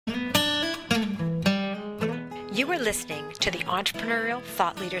You are listening to the Entrepreneurial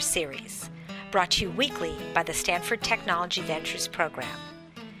Thought Leader Series, brought to you weekly by the Stanford Technology Ventures Program.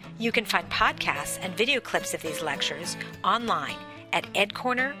 You can find podcasts and video clips of these lectures online at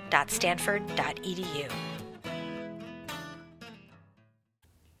edcorner.stanford.edu.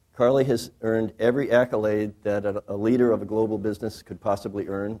 Carly has earned every accolade that a leader of a global business could possibly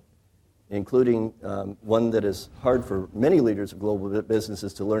earn, including one that is hard for many leaders of global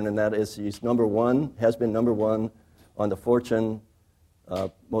businesses to learn, and that is she's has been number one on the Fortune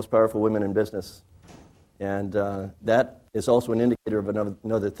Most Powerful Women in Business. And that is also an indicator of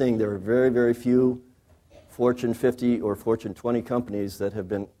another thing. There are very, very few Fortune 50 or Fortune 20 companies that have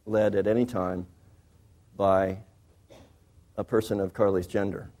been led at any time by a person of Carly's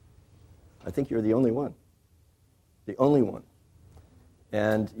gender. I think you're the only one. The only one.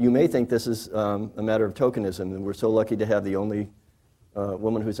 And you may think this is a matter of tokenism, and we're so lucky to have the only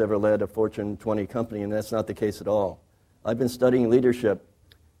woman who's ever led a Fortune 20 company, and that's not the case at all. I've been studying leadership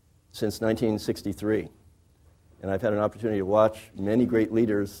since 1963, and I've had an opportunity to watch many great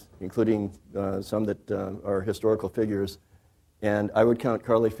leaders, including some that are historical figures, and I would count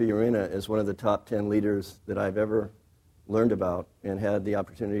Carly Fiorina as one of the top 10 leaders that I've ever learned about and had the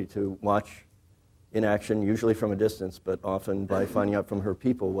opportunity to watch in action, usually from a distance, but often by finding out from her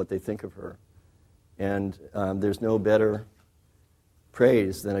people what they think of her. And there's no better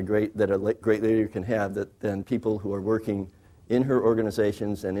praise than a great leader can have than people who are working in her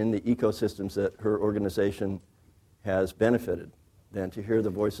organizations and in the ecosystems that her organization has benefited, than to hear the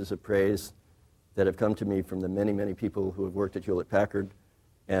voices of praise that have come to me from the many, many people who have worked at Hewlett-Packard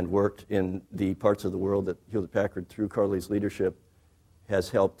and worked in the parts of the world that Hewlett-Packard, through Carly's leadership, has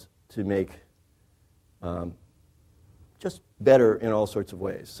helped to make just better in all sorts of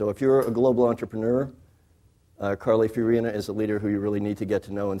ways. So if you're a global entrepreneur, Carly Fiorina is a leader who you really need to get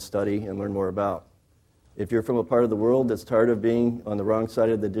to know and study and learn more about. If you're from a part of the world that's tired of being on the wrong side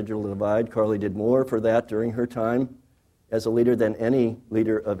of the digital divide, Carly did more for that during her time as a leader than any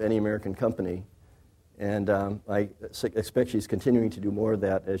leader of any American company. And I expect she's continuing to do more of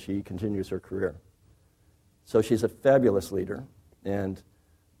that as she continues her career. So she's a fabulous leader, and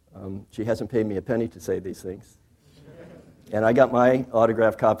she hasn't paid me a penny to say these things. And I got my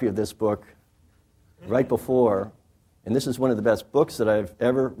autographed copy of this book right before, and this is one of the best books that I've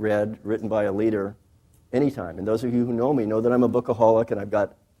ever read, written by a leader, anytime. And those of you who know me know that I'm a bookaholic, and I've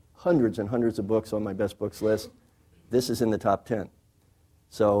got hundreds and hundreds of books on my best books list. This is in the top 10.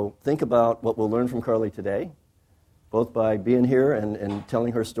 So think about what we'll learn from Carly today, both by being here and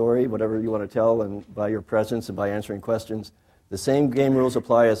telling her story, whatever you want to tell, and by your presence and by answering questions. The same game rules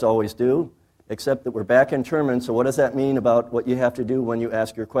apply as always do, except that we're back in German, so what does that mean about what you have to do when you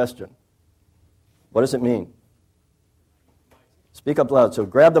ask your question? What does it mean? Speak up loud. So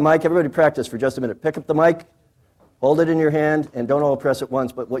grab the mic. Everybody practice for just a minute. Pick up the mic, hold it in your hand, and don't all press it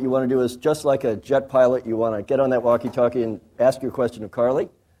once, but what you want to do is, just like a jet pilot, you want to get on that walkie-talkie and ask your question of Carly,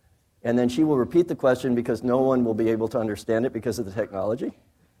 and then she will repeat the question because no one will be able to understand it because of the technology.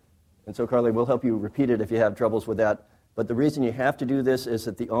 And so Carly will help you repeat it if you have troubles with that. But the reason you have to do this is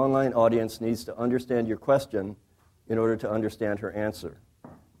that the online audience needs to understand your question in order to understand her answer.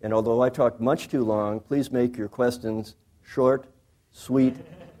 And although I talked much too long, please make your questions short, sweet,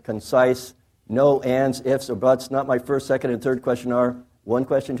 concise, no ands, ifs, or buts. Not my first, second, and third question are. One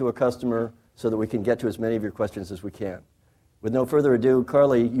question to a customer so that we can get to as many of your questions as we can. With no further ado,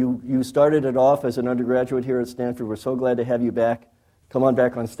 Carly, you started it off as an undergraduate here at Stanford. We're so glad to have you back. Come on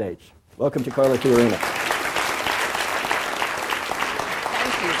back on stage. Welcome to Carly Fiorina.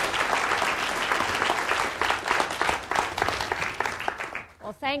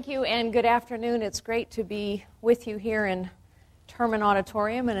 Thank you, and good afternoon. It's great to be with you here in Terman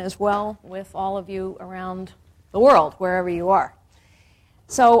Auditorium and as well with all of you around the world, wherever you are.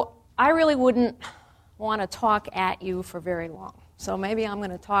 So I really wouldn't want to talk at you for very long. So maybe I'm going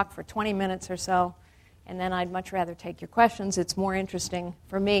to talk for 20 minutes or so, and then I'd much rather take your questions. It's more interesting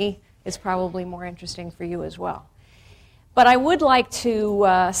for me. It's probably more interesting for you as well. But I would like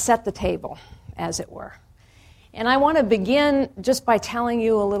to set the table, as it were. And I want to begin just by telling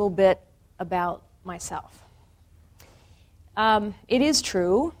you a little bit about myself. It is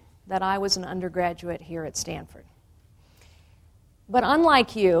true that I was an undergraduate here at Stanford. But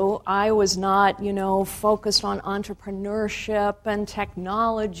unlike you, I was not, focused on entrepreneurship and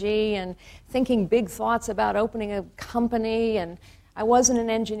technology and thinking big thoughts about opening a company. And I wasn't in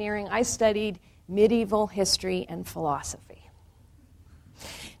engineering. I studied medieval history and philosophy.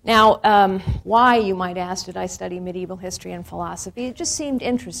 Now, why, you might ask, did I study medieval history and philosophy? It just seemed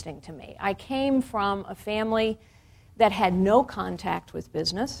interesting to me. I came from a family that had no contact with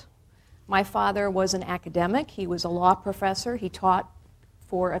business. My father was an academic. He was a law professor. He taught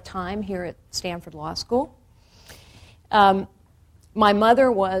for a time here at Stanford Law School. My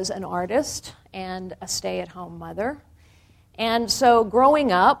mother was an artist and a stay-at-home mother. And so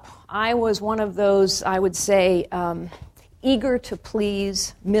growing up, I was one of those, I would say, eager to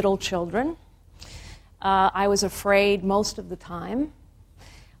please middle children. I was afraid most of the time.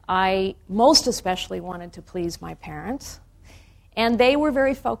 I most especially wanted to please my parents. And they were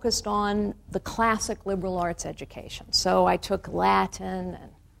very focused on the classic liberal arts education. So I took Latin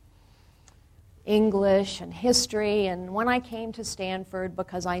and English and history, and when I came to Stanford,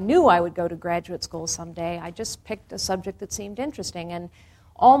 because I knew I would go to graduate school someday, I just picked a subject that seemed interesting. And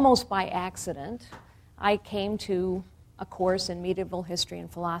almost by accident, I came to a course in medieval history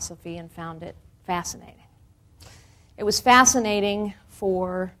and philosophy and found it fascinating. It was fascinating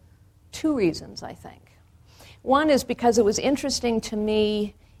for two reasons, I think. One is because it was interesting to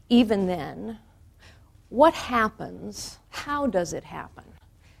me, even then, what happens, how does it happen,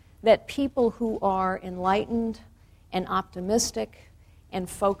 that people who are enlightened and optimistic and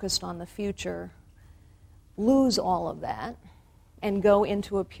focused on the future lose all of that and go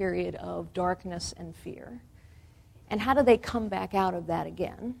into a period of darkness and fear? And how do they come back out of that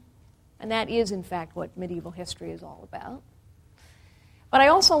again? And that is, in fact, what medieval history is all about. But I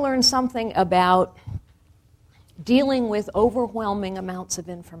also learned something about dealing with overwhelming amounts of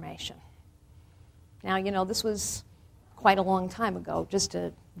information. Now, this was quite a long time ago. Just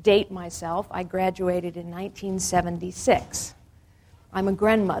to date myself, I graduated in 1976. I'm a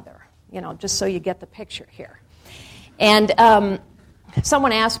grandmother, just so you get the picture here. And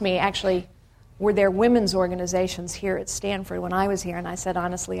someone asked me, actually, were there women's organizations here at Stanford when I was here? And I said,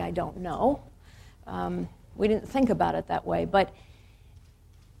 honestly, I don't know. We didn't think about it that way. But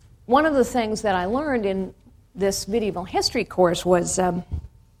one of the things that I learned in this medieval history course was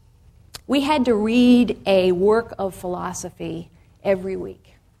we had to read a work of philosophy every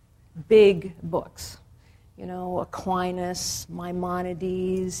week. Big books. Aquinas,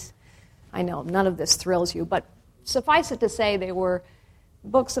 Maimonides. I know none of this thrills you, but suffice it to say they were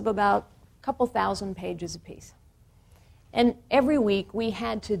books of about a couple thousand pages apiece. And every week we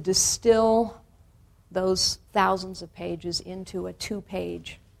had to distill those thousands of pages into a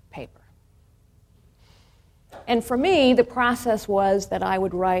 2-page paper. And for me, the process was that I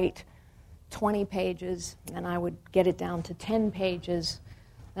would write 20 pages, and I would get it down to 10 pages,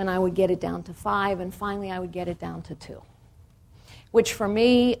 then I would get it down to 5, and finally I would get it down to 2, which for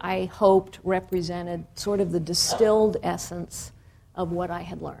me, I hoped represented sort of the distilled essence of what I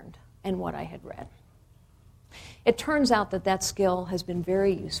had learned and what I had read. It turns out that that skill has been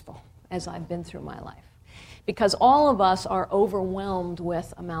very useful as I've been through my life, because all of us are overwhelmed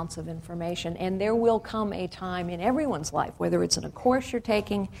with amounts of information, and there will come a time in everyone's life, whether it's in a course you're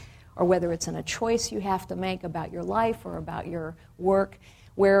taking or whether it's in a choice you have to make about your life or about your work,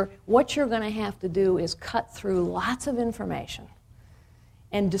 where what you're going to have to do is cut through lots of information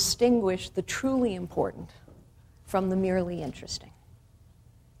and distinguish the truly important from the merely interesting.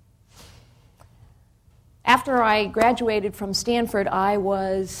 After I graduated from Stanford, I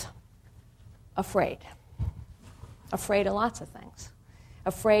was afraid of lots of things.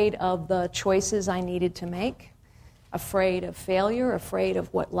 Afraid of the choices I needed to make, afraid of failure, afraid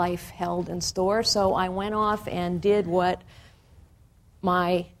of what life held in store. So I went off and did what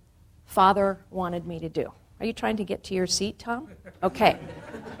my father wanted me to do. Are you trying to get to your seat, Tom? Okay.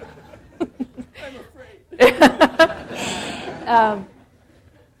 I'm afraid.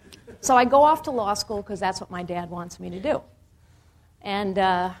 So I go off to law school because that's what my dad wants me to do. And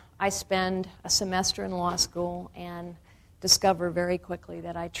I spend a semester in law school and discover very quickly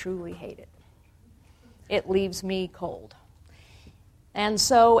that I truly hate it. It leaves me cold. And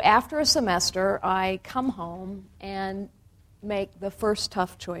so after a semester, I come home and make the first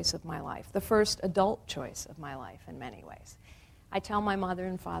tough choice of my life, the first adult choice of my life in many ways. I tell my mother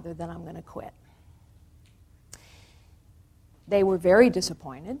and father that I'm going to quit. They were very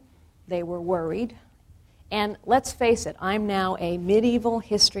disappointed. They were worried. And let's face it, I'm now a medieval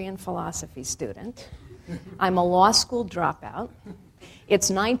history and philosophy student. I'm a law school dropout. It's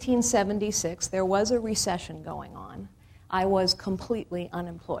 1976. There was a recession going on. I was completely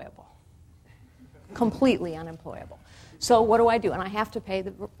unemployable. Completely unemployable. So what do? And I have to pay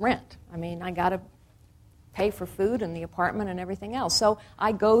the rent. I mean, I got to pay for food and the apartment and everything else. So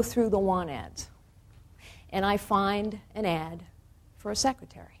I go through the want ads. And I find an ad for a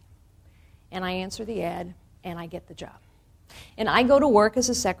secretary. And I answer the ad, and I get the job. And I go to work as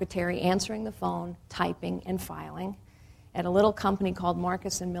a secretary, answering the phone, typing, and filing at a little company called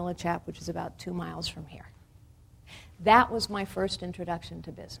Marcus & Millichap, which is about 2 miles from here. That was my first introduction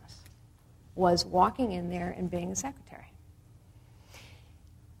to business. was walking in there and being a secretary.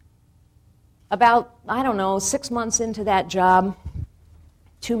 About, 6 months into that job,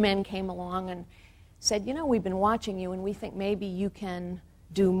 2 men came along and said, we've been watching you and we think maybe you can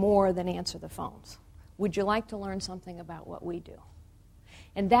do more than answer the phones. Would you like to learn something about what we do?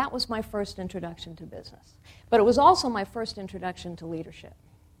 And that was my first introduction to business. But it was also my first introduction to leadership.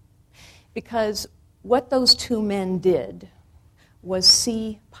 Because what those 2 men did was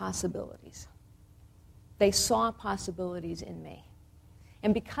see possibilities. They saw possibilities in me.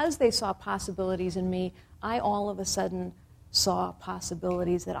 And because they saw possibilities in me, I all of a sudden saw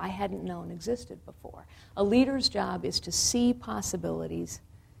possibilities that I hadn't known existed before. A leader's job is to see possibilities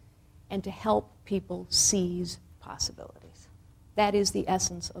and to help people seize possibilities. That is the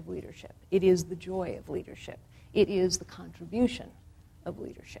essence of leadership. It is the joy of leadership. It is the contribution of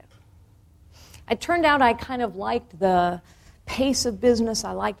leadership. It turned out I kind of liked the pace of business,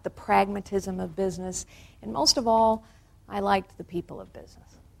 I liked the pragmatism of business, and most of all, I liked the people of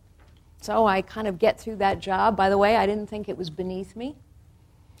business. So I kind of get through that job. By the way, I didn't think it was beneath me.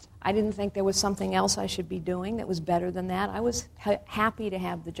 I didn't think there was something else I should be doing that was better than that. I was happy to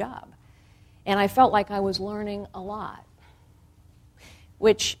have the job. And I felt like I was learning a lot,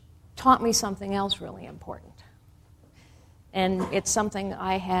 which taught me something else really important. And it's something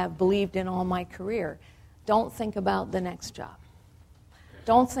I have believed in all my career. Don't think about the next job.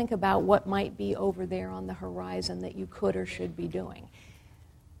 Don't think about what might be over there on the horizon that you could or should be doing.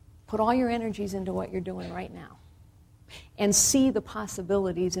 Put all your energies into what you're doing right now and see the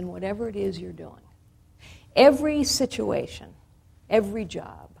possibilities in whatever it is you're doing. Every situation, every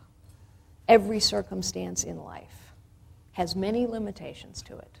job, every circumstance in life has many limitations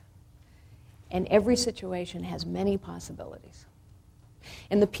to it. And every situation has many possibilities.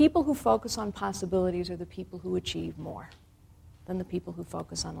 And the people who focus on possibilities are the people who achieve more than the people who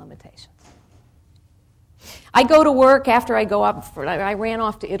focus on limitations. I go to work after I go up. I ran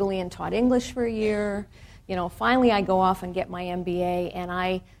off to Italy and taught English for a year. Finally I go off and get my MBA, and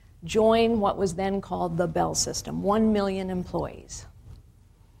I join what was then called the Bell System, 1 million employees.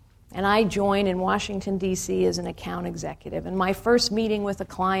 And I join in Washington, D.C. as an account executive. And my first meeting with a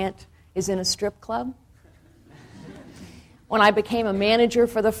client is in a strip club. When I became a manager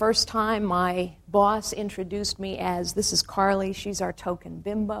for the first time, my boss introduced me as, "This is Carly, she's our token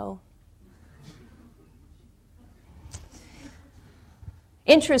bimbo."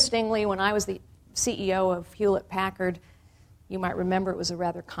 Interestingly, when I was the CEO of Hewlett-Packard, you might remember it was a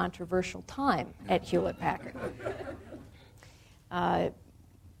rather controversial time at Hewlett-Packard. I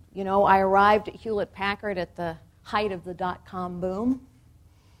arrived at Hewlett-Packard at the height of the dot-com boom,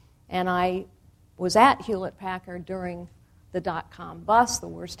 and I was at Hewlett-Packard during the dot-com bust, the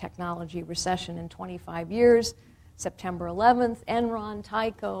worst technology recession in 25 years, September 11th, Enron,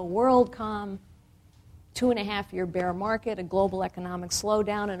 Tyco, WorldCom, 2.5-year bear market, a global economic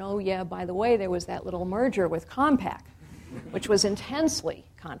slowdown, and oh yeah, by the way, there was that little merger with Compaq, which was intensely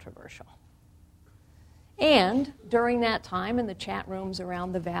controversial. And during that time, in the chat rooms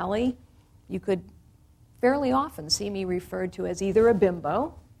around the valley, you could fairly often see me referred to as either a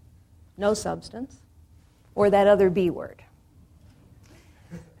bimbo, no substance, or that other B word.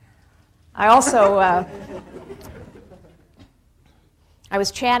 I also, I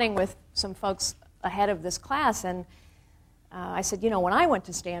was chatting with some folks ahead of this class, and I said, when I went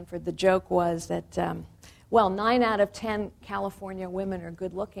to Stanford, the joke was that, 9 out of 10 California women are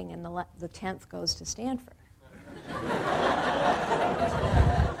good looking, and the 10th goes to Stanford.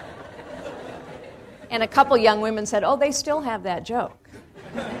 And a couple young women said, "Oh, they still have that joke."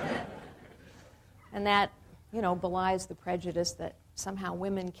 And that, belies the prejudice that somehow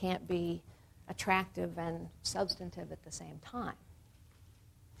women can't be attractive and substantive at the same time.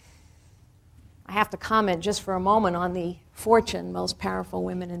 I have to comment just for a moment on the Fortune Most Powerful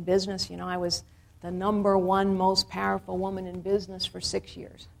Women in Business. I was the #1 most powerful woman in business for 6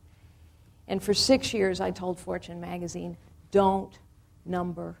 years. And for 6 years, I told Fortune magazine, don't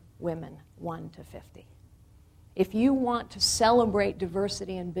number women 1 to 50. If you want to celebrate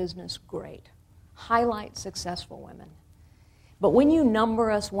diversity in business, great. Highlight successful women. But when you number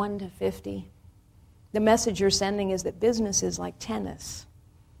us 1 to 50, the message you're sending is that business is like tennis.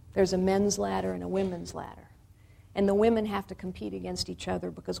 There's a men's ladder and a women's ladder. And the women have to compete against each other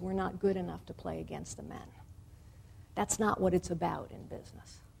because we're not good enough to play against the men. That's not what it's about in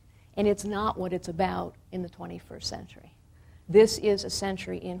business. And it's not what it's about in the 21st century. This is a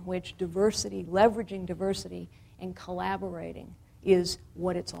century in which diversity, leveraging diversity, and collaborating is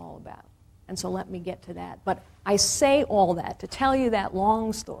what it's all about. And so let me get to that. But I say all that to tell you that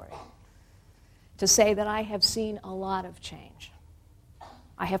long story, to say that I have seen a lot of change.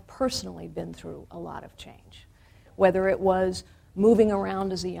 I have personally been through a lot of change. Whether it was moving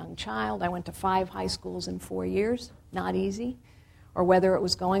around as a young child, I went to 5 high schools in 4 years, not easy, or whether it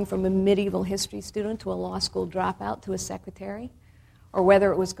was going from a medieval history student to a law school dropout to a secretary, or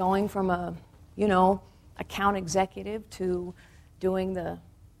whether it was going from a, account executive to doing the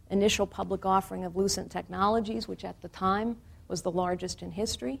initial public offering of Lucent Technologies, which at the time was the largest in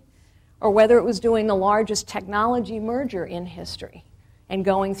history, or whether it was doing the largest technology merger in history and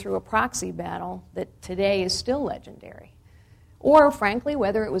going through a proxy battle that today is still legendary. Or, frankly,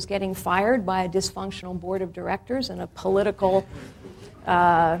 whether it was getting fired by a dysfunctional board of directors in a political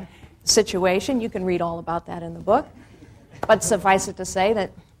situation. You can read all about that in the book. But suffice it to say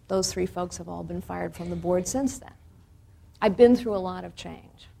that those 3 folks have all been fired from the board since then. I've been through a lot of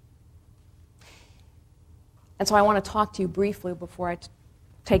change. And so I want to talk to you briefly before I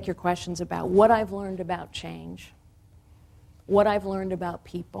take your questions about what I've learned about change, what I've learned about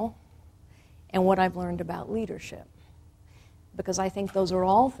people, and what I've learned about leadership. Because I think those are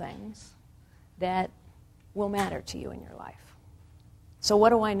all things that will matter to you in your life. So what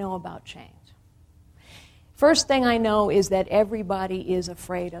do I know about change? First thing I know is that everybody is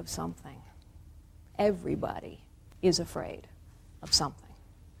afraid of something. Everybody is afraid of something.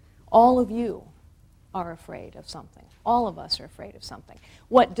 All of you are afraid of something. All of us are afraid of something.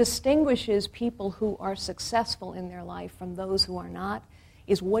 What distinguishes people who are successful in their life from those who are not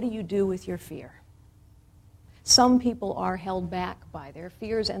is, what do you do with your fear? Some people are held back by their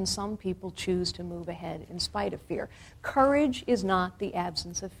fears, and some people choose to move ahead in spite of fear. Courage is not the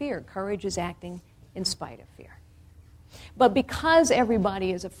absence of fear. Courage is acting in spite of fear. But because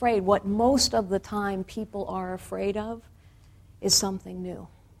everybody is afraid, what most of the time people are afraid of is something new.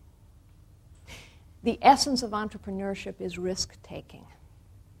 The essence of entrepreneurship is risk-taking.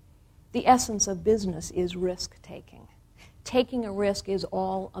 The essence of business is risk-taking. Taking a risk is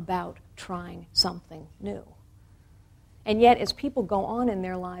all about trying something new. And yet, as people go on in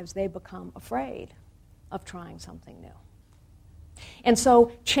their lives, they become afraid of trying something new. And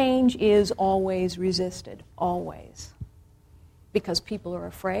so change is always resisted, always, because people are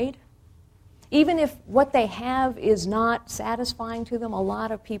afraid. Even if what they have is not satisfying to them, a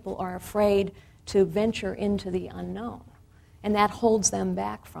lot of people are afraid to venture into the unknown, and that holds them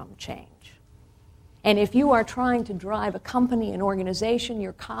back from change. And if you are trying to drive a company, an organization,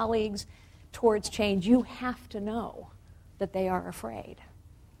 your colleagues towards change, you have to know that they are afraid.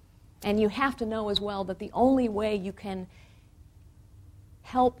 And you have to know as well that the only way you can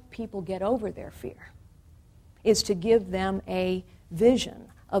help people get over their fear is to give them a vision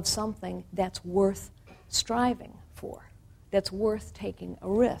of something that's worth striving for, that's worth taking a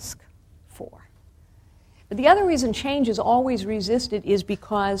risk for. But the other reason change is always resisted is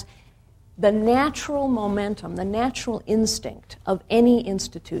because the natural momentum, the natural instinct of any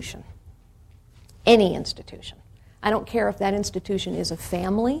institution, I don't care if that institution is a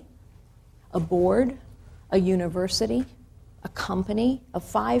family, a board, a university, a company of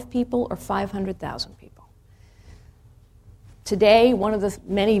 5 people or 500,000 people. Today, one of the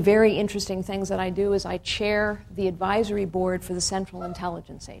many very interesting things that I do is I chair the advisory board for the Central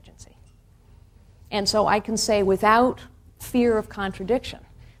Intelligence Agency. And so I can say without fear of contradiction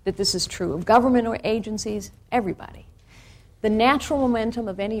that this is true of government or agencies, everybody. The natural momentum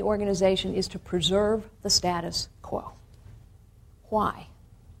of any organization is to preserve the status quo. Why?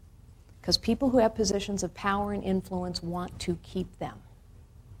 Because people who have positions of power and influence want to keep them.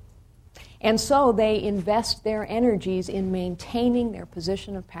 And so they invest their energies in maintaining their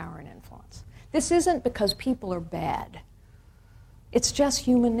position of power and influence. This isn't because people are bad. It's just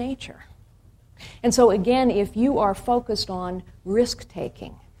human nature. And so again, if you are focused on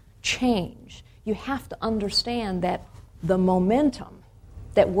risk-taking, change, you have to understand that the momentum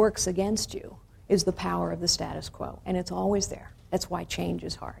that works against you is the power of the status quo, and it's always there. That's why change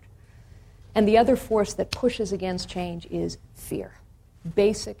is hard. And the other force that pushes against change is fear,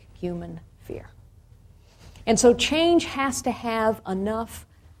 basic human fear. And so change has to have enough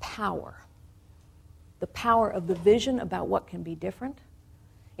power, the power of the vision about what can be different.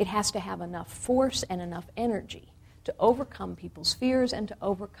 It has to have enough force and enough energy to overcome people's fears and to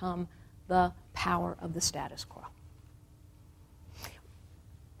overcome the power of the status quo.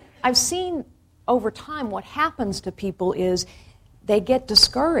 I've seen over time what happens to people is they get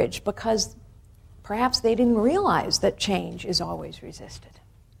discouraged because perhaps they didn't realize that change is always resisted.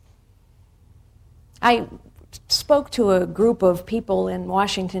 I spoke to a group of people in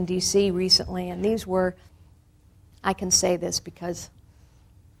Washington, D.C. recently, and these were, I can say this because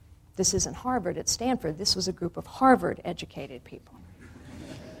this isn't Harvard, it's Stanford. This was a group of Harvard-educated people.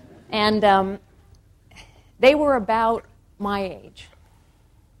 And they were about my age.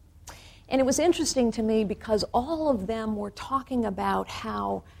 And it was interesting to me because all of them were talking about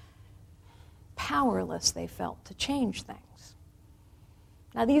how powerless they felt to change things.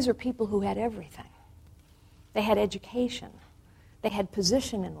 Now, these are people who had everything. They had education. They had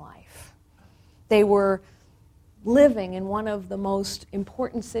position in life. They were living in one of the most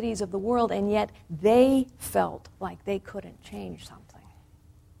important cities of the world, and yet they felt like they couldn't change something.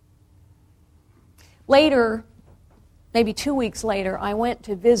 Later, maybe 2 weeks later, I went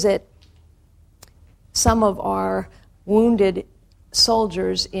to visit some of our wounded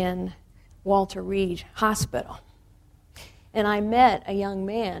soldiers in Walter Reed Hospital. And I met a young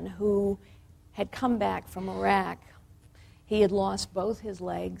man who had come back from Iraq. He had lost both his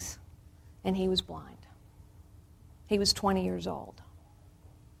legs, and he was blind. He was 20 years old.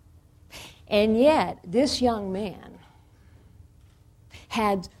 And yet, this young man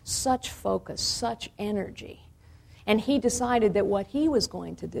had such focus, such energy, and he decided that what he was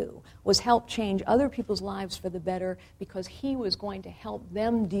going to do was help change other people's lives for the better, because he was going to help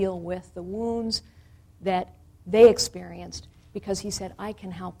them deal with the wounds that they experienced, because he said, I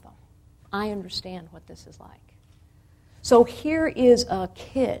can help them. I understand what this is like. So here is a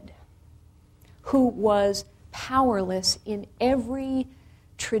kid who was powerless in every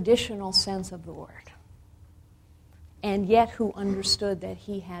traditional sense of the word, and yet who understood that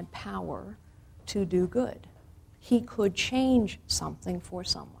he had power to do good. He could change something for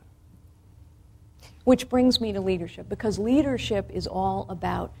someone. Which brings me to leadership, because leadership is all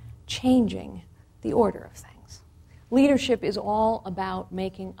about changing the order of things. Leadership is all about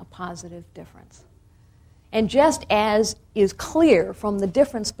making a positive difference. And just as is clear from the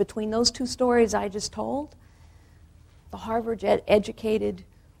difference between those two stories I just told, the Harvard-educated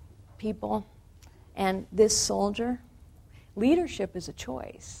people and this soldier, leadership is a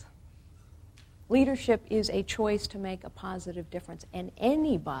choice. Leadership is a choice to make a positive difference, and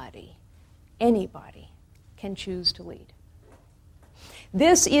anybody can choose to lead.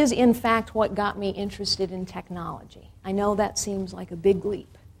 This is, in fact, what got me interested in technology. I know that seems like a big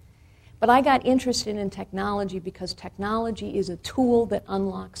leap, but I got interested in technology because technology is a tool that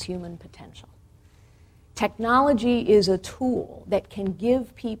unlocks human potential. Technology is a tool that can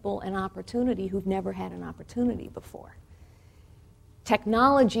give people an opportunity who've never had an opportunity before.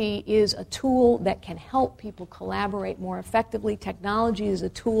 Technology is a tool that can help people collaborate more effectively. Technology is a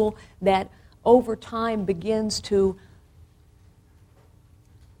tool that over time begins to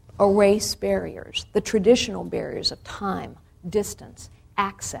erase barriers, the traditional barriers of time, distance,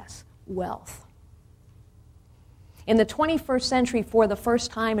 access, wealth. In the 21st century, for the first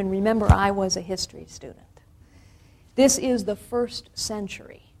time, and remember I was a history student, this is the first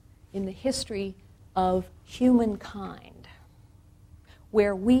century in the history of humankind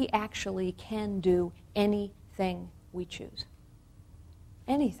where we actually can do anything we choose.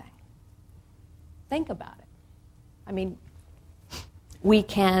 Anything. Think about it. I mean, we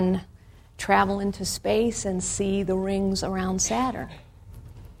can travel into space and see the rings around Saturn.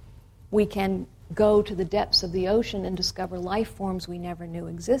 We can go to the depths of the ocean and discover life forms we never knew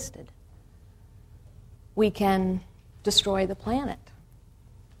existed. We can destroy the planet.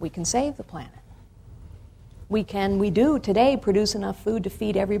 We can save the planet. We do today produce enough food to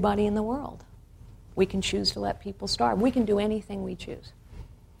feed everybody in the world. We can choose to let people starve. We can do anything we choose.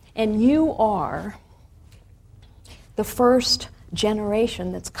 And you are the first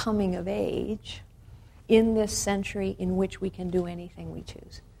generation that's coming of age in this century in which we can do anything we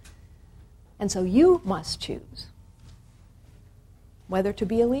choose. And so you must choose whether to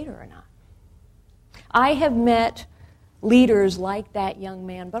be a leader or not. I have met leaders like that young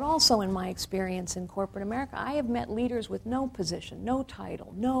man, but also in my experience in corporate America, I have met leaders with no position, no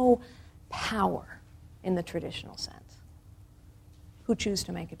title, no power in the traditional sense, who choose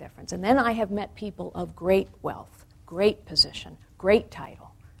to make a difference. And then I have met people of great wealth, great position, great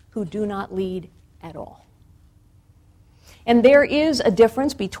title, who do not lead at all. And there is a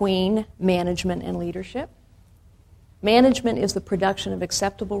difference between management and leadership. Management is the production of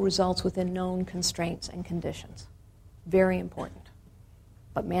acceptable results within known constraints and conditions. Very important.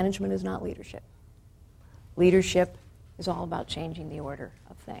 But management is not leadership. Leadership is all about changing the order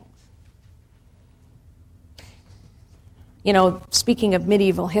of things. You know, speaking of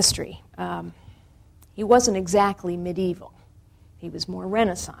medieval history, he wasn't exactly medieval. He was more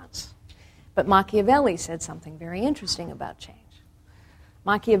Renaissance. But Machiavelli said something very interesting about change.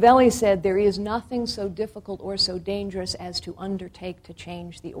 Machiavelli said, there is nothing so difficult or so dangerous as to undertake to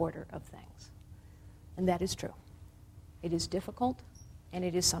change the order of things. And that is true. It is difficult, and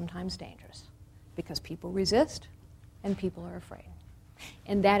it is sometimes dangerous, because people resist and people are afraid.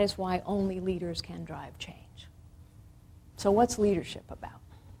 And that is why only leaders can drive change. So what's leadership about?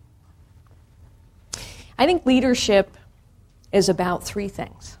 I think leadership is about three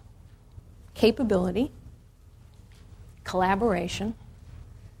things: capability, collaboration,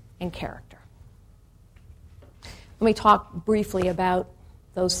 and character. Let me talk briefly about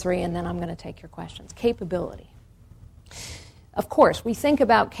those three, and then I'm going to take your questions. Capability. Of course, we think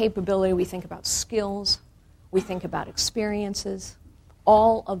about capability, we think about skills, we think about experiences.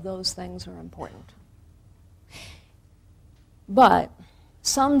 All of those things are important. But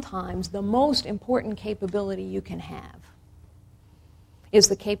sometimes the most important capability you can have is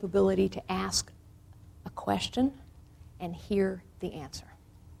the capability to ask a question and hear the answer.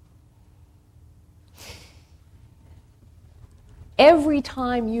 Every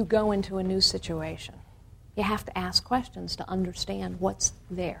time you go into a new situation, you have to ask questions to understand what's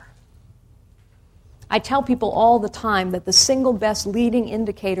there. I tell people all the time that the single best leading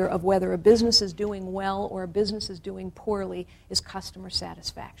indicator of whether a business is doing well or a business is doing poorly is customer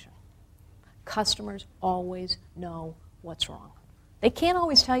satisfaction. Customers always know what's wrong. They can't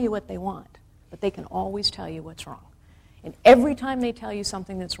always tell you what they want, but they can always tell you what's wrong. And every time they tell you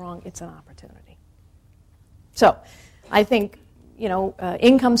something that's wrong, it's an opportunity. So, I think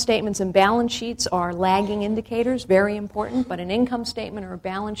income statements and balance sheets are lagging indicators, very important, but an income statement or a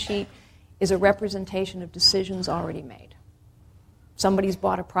balance sheet is a representation of decisions already made. Somebody's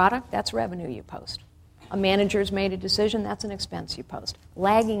bought a product, that's revenue you post. A manager's made a decision, that's an expense you post.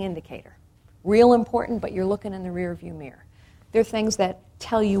 Lagging indicator. Real important, but you're looking in the rearview mirror. They're things that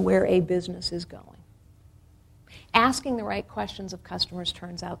tell you where a business is going. Asking the right questions of customers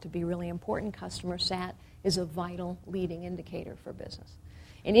turns out to be really important. Customer sat is a vital leading indicator for business.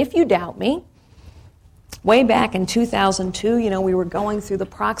 And if you doubt me, way back in 2002, we were going through the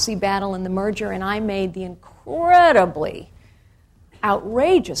proxy battle and the merger, and I made the incredibly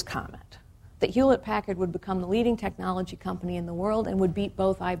outrageous comment that Hewlett-Packard would become the leading technology company in the world and would beat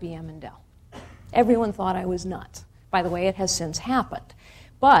both IBM and Dell. Everyone thought I was nuts. By the way, it has since happened.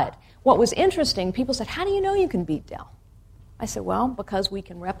 But what was interesting, people said, how do you know you can beat Dell? I said, well, because we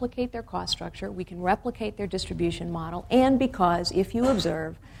can replicate their cost structure, we can replicate their distribution model, and because, if you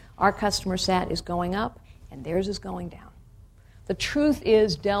observe, our customer sat is going up and theirs is going down. The truth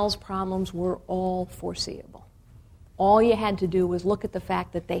is Dell's problems were all foreseeable. All you had to do was look at the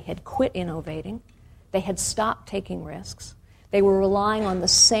fact that they had quit innovating, they had stopped taking risks, they were relying on the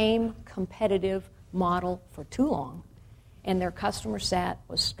same competitive model for too long, and their customer sat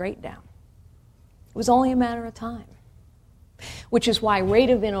was straight down. It was only a matter of time. Which is why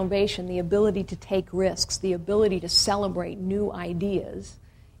rate of innovation, the ability to take risks, the ability to celebrate new ideas,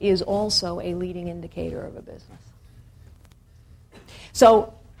 is also a leading indicator of a business.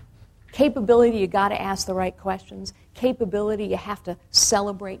 So, capability, you got to ask the right questions. Capability, you have to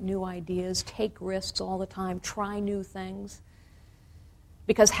celebrate new ideas, take risks all the time, try new things.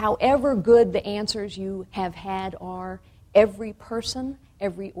 Because however good the answers you have had are, every person,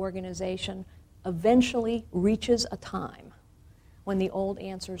 every organization eventually reaches a time when the old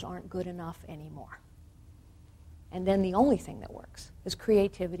answers aren't good enough anymore. And then the only thing that works is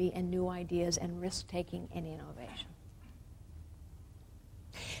creativity and new ideas and risk-taking and innovation.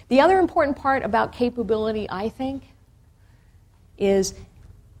 The other important part about capability, I think, is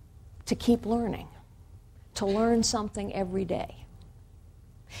to keep learning, to learn something every day.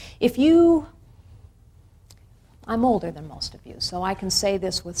 I'm older than most of you, so I can say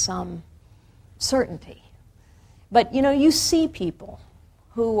this with some certainty. But, you see people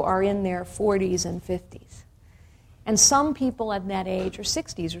who are in their 40s and 50s. And some people at that age are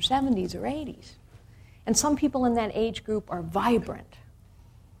 60s or 70s or 80s. And some people in that age group are vibrant.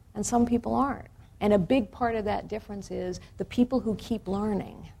 And some people aren't. And a big part of that difference is the people who keep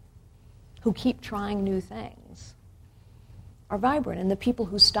learning, who keep trying new things, are vibrant. And the people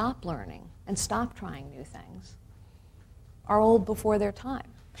who stop learning and stop trying new things are old before their time.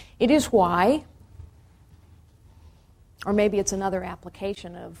 It is why, or maybe it's another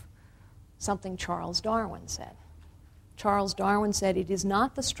application of something Charles Darwin said. Charles Darwin said, "It is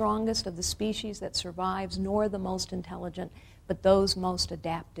not the strongest of the species that survives, nor the most intelligent, but those most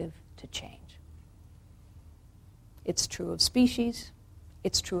adaptive to change." It's true of species,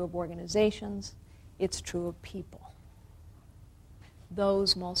 it's true of organizations, it's true of people.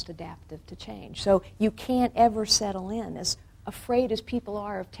 Those most adaptive to change. So you can't ever settle in. As afraid as people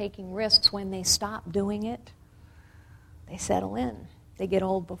are of taking risks, when they stop doing it, they settle in. They get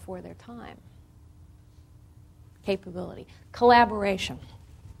old before their time. Capability. Collaboration.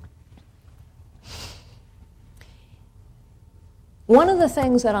 One of the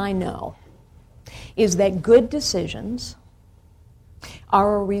things that I know is that good decisions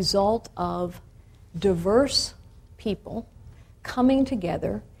are a result of diverse people coming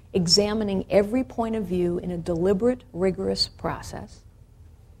together examining every point of view in a deliberate, rigorous process,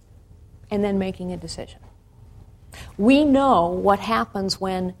 and then making a decision. We know what happens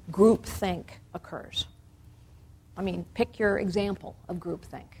when groupthink occurs. I mean, pick your example of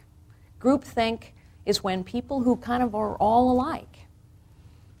groupthink. Groupthink is when people who kind of are all alike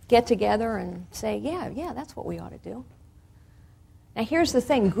get together and say, yeah, that's what we ought to do. Now here's the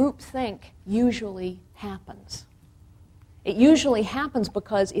thing, groupthink usually happens. It usually happens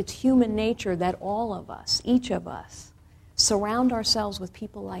because it's human nature that all of us, each of us, surround ourselves with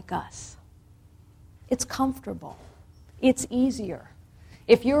people like us. It's comfortable. It's easier.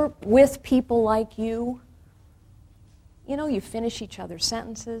 If you're with people like you finish each other's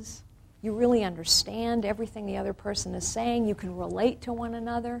sentences. You really understand everything the other person is saying. You can relate to one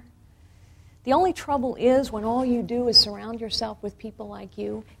another. The only trouble is when all you do is surround yourself with people like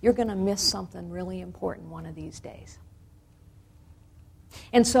you, you're going to miss something really important one of these days.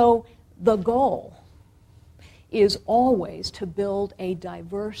 And so the goal is always to build a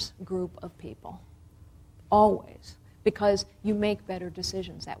diverse group of people. Always. Because you make better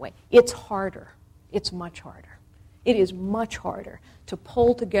decisions that way. It's harder. It's much harder. It is much harder to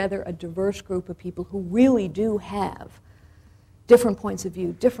pull together a diverse group of people who really do have different points of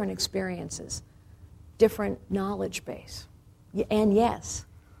view, different experiences, different knowledge base, and yes,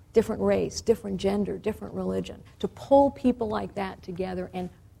 different race, different gender, different religion. To pull people like that together and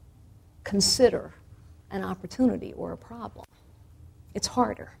consider an opportunity or a problem. It's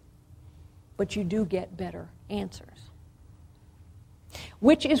harder, but you do get better answers.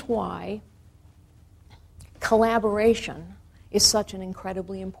 Which is why collaboration is such an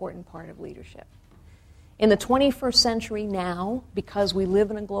incredibly important part of leadership. In the 21st century now, because we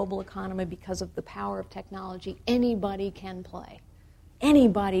live in a global economy, because of the power of technology, anybody can play.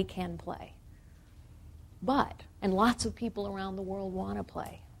 Anybody can play. And lots of people around the world want to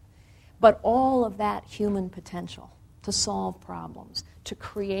play. But all of that human potential to solve problems, to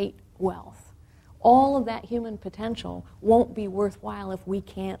create wealth, all of that human potential won't be worthwhile if we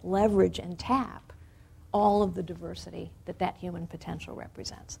can't leverage and tap all of the diversity that that human potential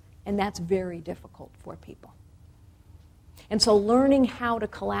represents. And that's very difficult for people. And so learning how to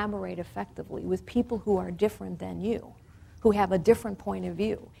collaborate effectively with people who are different than you, who have a different point of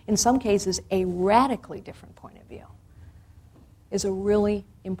view, in some cases a radically different point of view, is a really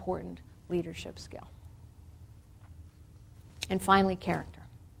important leadership skill. And finally, character.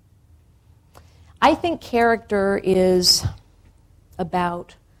 I think character is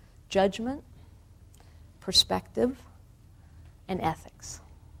about judgment, perspective, and ethics.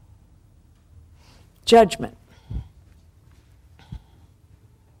 Judgment.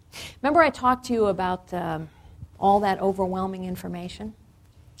 Remember I talked to you about all that overwhelming information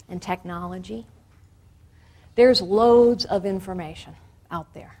and technology? There's loads of information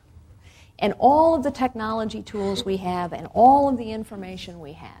out there. And all of the technology tools we have and all of the information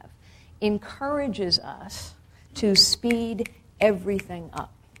we have encourages us to speed everything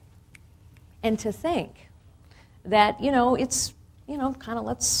up. And to think that, it's, kind of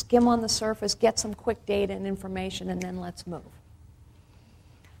let's skim on the surface, get some quick data and information, and then let's move.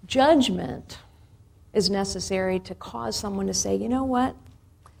 Judgment is necessary to cause someone to say, you know what?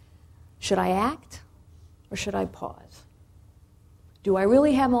 Should I act or should I pause? Do I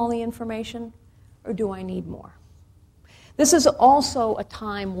really have all the information or do I need more? This is also a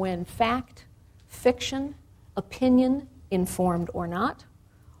time when fact, fiction, opinion, informed or not,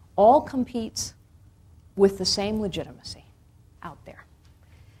 all competes with the same legitimacy out there.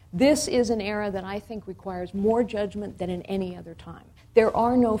 This is an era that I think requires more judgment than in any other time. There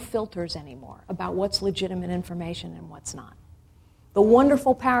are no filters anymore about what's legitimate information and what's not. The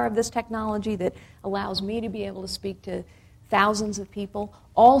wonderful power of this technology that allows me to be able to speak to thousands of people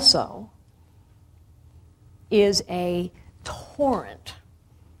also is a torrent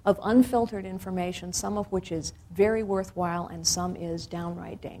of unfiltered information, some of which is very worthwhile and some is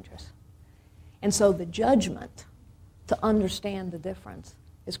downright dangerous. And so the judgment to understand the difference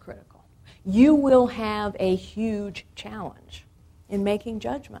is critical. You will have a huge challenge in making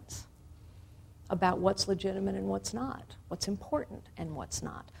judgments about what's legitimate and what's not, what's important and what's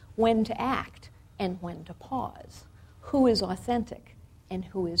not, when to act and when to pause, who is authentic and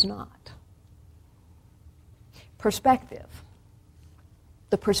who is not. Perspective.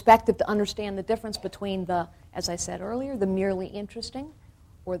 The perspective to understand the difference between the, as I said earlier, the merely interesting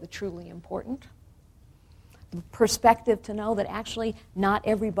or the truly important. The perspective to know that actually not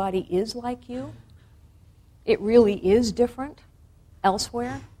everybody is like you. It really is different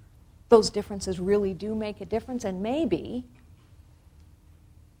elsewhere. Those differences really do make a difference, and maybe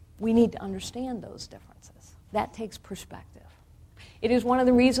we need to understand those differences. That takes perspective. It is one of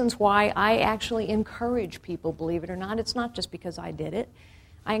the reasons why I actually encourage people, believe it or not. It's not just because I did it.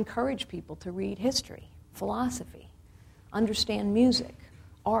 I encourage people to read history, philosophy, understand music,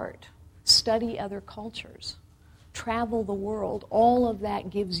 art, study other cultures, travel the world. All of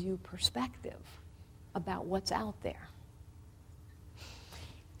that gives you perspective about what's out there.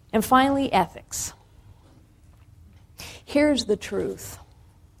 And finally, ethics. Here's the truth.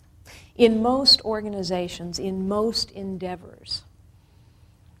 In most organizations, in most endeavors,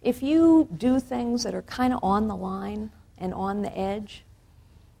 if you do things that are kind of on the line and on the edge,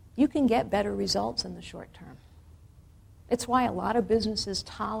 you can get better results in the short term. It's why a lot of businesses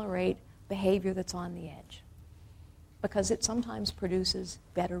tolerate behavior that's on the edge, because it sometimes produces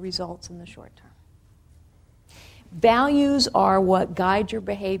better results in the short term. Values are what guide your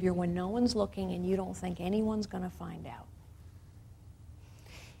behavior when no one's looking and you don't think anyone's going to find out.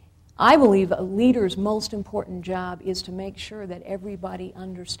 I believe a leader's most important job is to make sure that everybody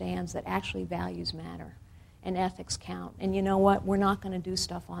understands that actually values matter and ethics count. And you know what? We're not going to do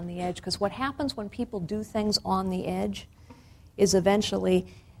stuff on the edge, because what happens when people do things on the edge is eventually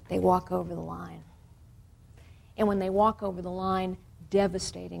they walk over the line. And when they walk over the line,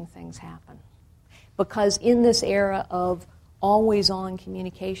 devastating things happen. Because in this era of always-on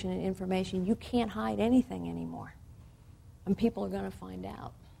communication and information, you can't hide anything anymore. And people are going to find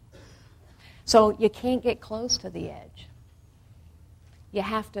out. So you can't get close to the edge. You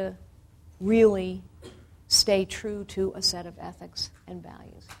have to really stay true to a set of ethics and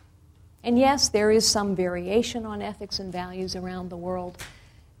values. And yes, there is some variation on ethics and values around the world,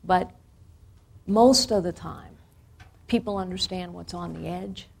 but most of the time, people understand what's on the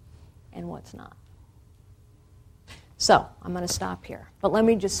edge and what's not. So, I'm going to stop here. But let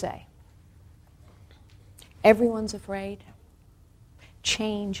me just say, everyone's afraid.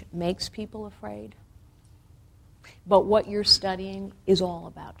 Change makes people afraid. But what you're studying is all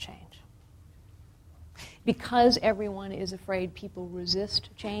about change. Because everyone is afraid, people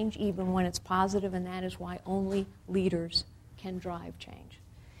resist change, even when it's positive, and that is why only leaders can drive change.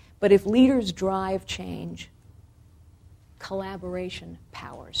 But if leaders drive change, collaboration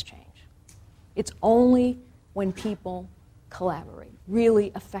powers change. It's only when people collaborate,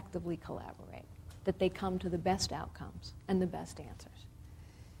 really effectively collaborate, that they come to the best outcomes and the best answers.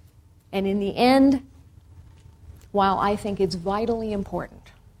 And in the end, while I think it's vitally important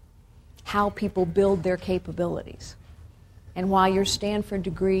how people build their capabilities, and while your Stanford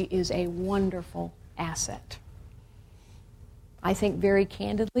degree is a wonderful asset, I think very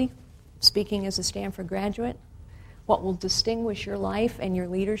candidly, speaking as a Stanford graduate, what will distinguish your life and your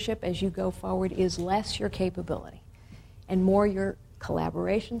leadership as you go forward is less your capability and more your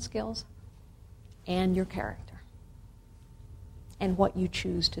collaboration skills and your character and what you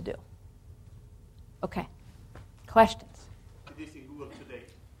choose to do. Okay. Questions? It is in Google today.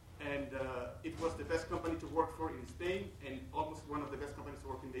 And it was the best company to work for in Spain and almost one of the best companies to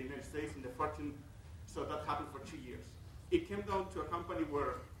work in the United States in the Fortune. So that happened for 2 years. It came down to a company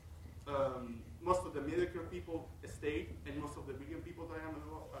where most of the mediocre people stayed and most of the brilliant people that I am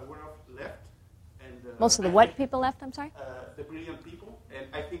aware of left. And most of the what people left, I'm sorry? The brilliant people. And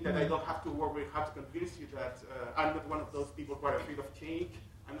I think that I don't have to work very hard to convince you that I'm not one of those people who are afraid of change.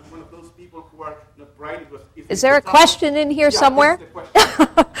 I'm not one of those people who are not bright. Is there a question in here somewhere? This is the question.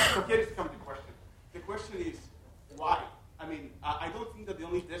 So here is the question. The question is, why? I mean, I don't think that the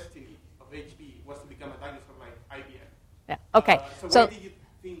only destiny of HP was to become a dinosaur like IBM. Yeah. Okay. So why did you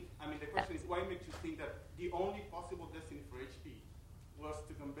think, I mean, the question is, why makes you think that the only possible destiny for HP was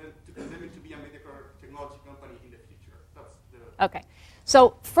to condemn it to be a medical technology company in the future? That's the... Okay.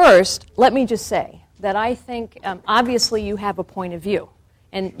 So first, let me just say that I think, obviously you have a point of view,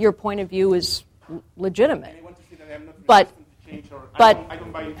 and your point of view is legitimate. And I want to say that I'm not but to change, or I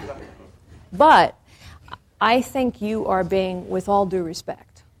don't buy into that. But I think you are being, with all due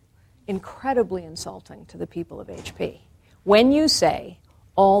respect, incredibly insulting to the people of HP when you say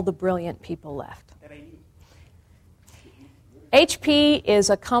all the brilliant people left. That I knew. HP is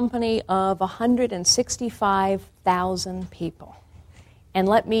a company of 165,000 people. And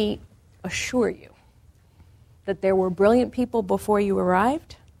let me assure you that there were brilliant people before you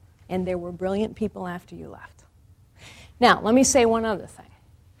arrived, and there were brilliant people after you left. Now, let me say one other thing.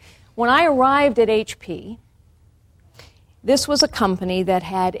 When I arrived at HP, this was a company that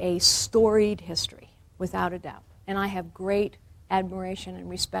had a storied history, without a doubt. And I have great admiration and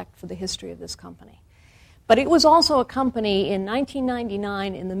respect for the history of this company. But it was also a company in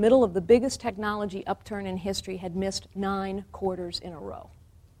 1999, in the middle of the biggest technology upturn in history, had missed 9 quarters in a row.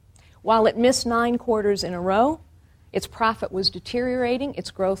 While it missed 9 quarters in a row, its profit was deteriorating,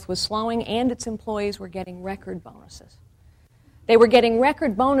 its growth was slowing, and its employees were getting record bonuses. They were getting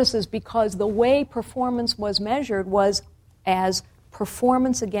record bonuses because the way performance was measured was as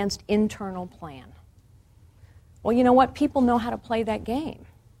performance against internal plan. Well, you know what? People know how to play that game.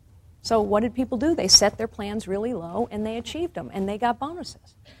 So what did people do? They set their plans really low, and they achieved them, and they got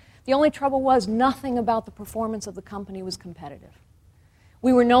bonuses. The only trouble was nothing about the performance of the company was competitive.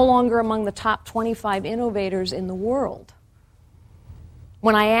 We were no longer among the top 25 innovators in the world.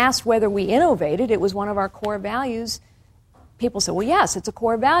 When I asked whether we innovated, it was one of our core values. People said, well, yes, it's a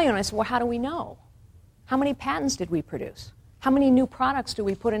core value. And I said, well, how do we know? How many patents did we produce? How many new products do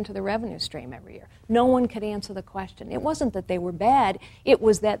we put into the revenue stream every year? No one could answer the question. It wasn't that they were bad. It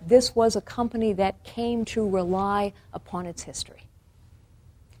was that this was a company that came to rely upon its history.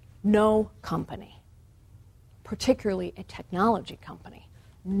 No company, particularly a technology company,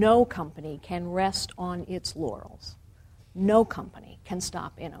 no company can rest on its laurels. No company can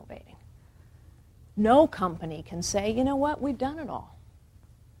stop innovating. No company can say, you know what, we've done it all.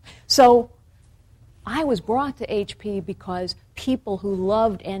 So I was brought to HP because people who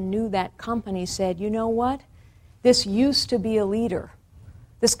loved and knew that company said, you know what, this used to be a leader.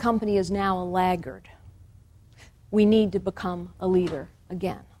 This company is now a laggard. We need to become a leader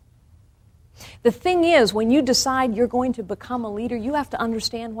again. The thing is, when you decide you're going to become a leader, you have to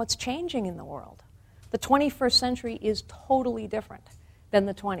understand what's changing in the world. The 21st century is totally different than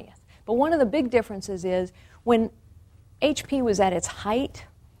the 20th. But one of the big differences is when HP was at its height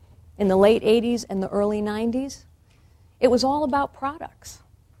in the late 80s and the early 90s, it was all about products.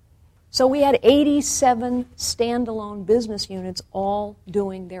 So we had 87 standalone business units all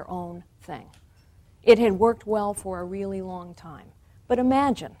doing their own thing. It had worked well for a really long time. But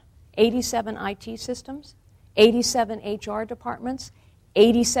imagine 87 IT systems, 87 HR departments,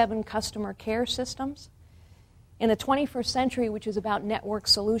 87 customer care systems. In the 21st century, which is about network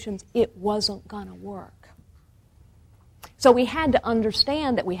solutions, it wasn't going to work. So we had to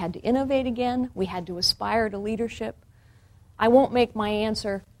understand that we had to innovate again. We had to aspire to leadership. I won't make my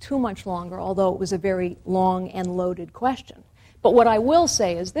answer too much longer, although it was a very long and loaded question. But what I will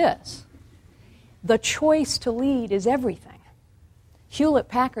say is this. The choice to lead is everything.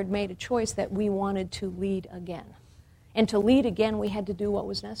 Hewlett-Packard made a choice that we wanted to lead again. And to lead again, we had to do what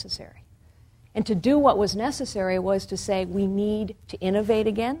was necessary. And to do what was necessary was to say we need to innovate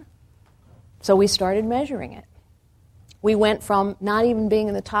again. So we started measuring it. We went from not even being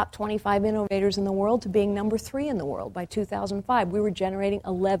in the top 25 innovators in the world to being number 3 in the world by 2005. We were generating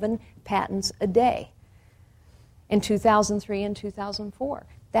 11 patents a day in 2003 and 2004.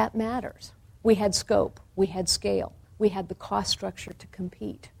 That matters. We had scope. We had scale. We had the cost structure to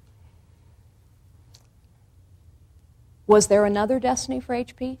compete. Was there another destiny for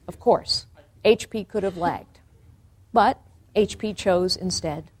HP? Of course. HP could have lagged. But HP chose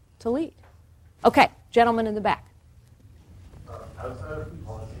instead to lead. Okay, gentleman in the back. Outside of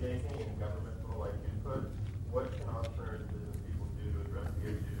policy making and governmental input, what can entrepreneurs and business people do to address the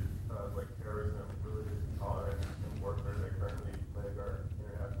issues like terrorism, religious intolerance, and warfare that currently plague our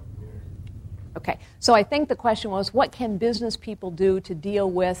international community? Okay, so I think the question was, what can business people do to deal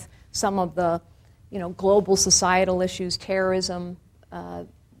with some of the, global societal issues, terrorism,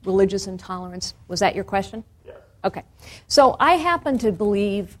 religious intolerance? Was that your question? Yes. Okay, so I happen to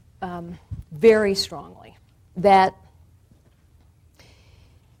believe very strongly that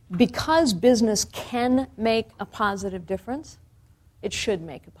because business can make a positive difference, it should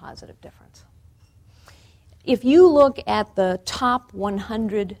make a positive difference. If you look at the top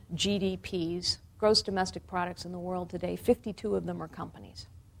 100 GDPs, gross domestic products in the world today, 52 of them are companies.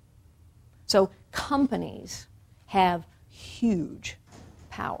 So companies have huge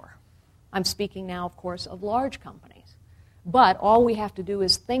power. I'm speaking now, of course, of large companies. But all we have to do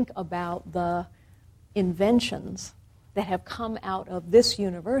is think about the inventions that have come out of this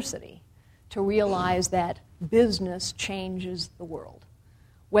university to realize that business changes the world,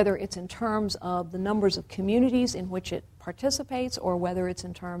 whether it's in terms of the numbers of communities in which it participates or whether it's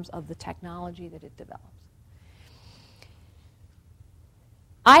in terms of the technology that it develops.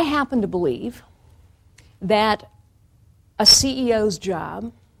 I happen to believe that a CEO's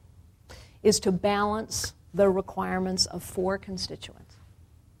job is to balance the requirements of 4 constituents.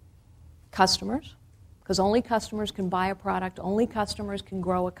 Customers, because only customers can buy a product, only customers can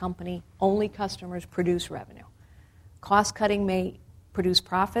grow a company, only customers produce revenue. Cost-cutting may produce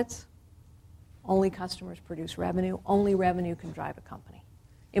profits, only customers produce revenue, only revenue can drive a company.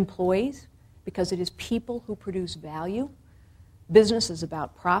 Employees, because it is people who produce value. Business is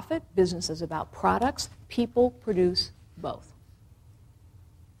about profit, business is about products, people produce both.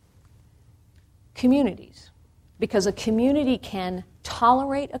 Communities, because a community can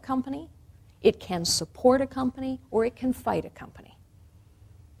tolerate a company, It can support a company or it can fight a company.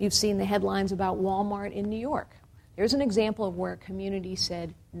 You've seen the headlines about Walmart in New York. There's an example of where a community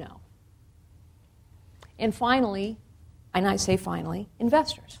said no. And finally, and I say finally,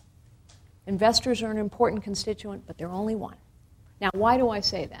 investors. Investors are an important constituent, but they're only one. Now, why do I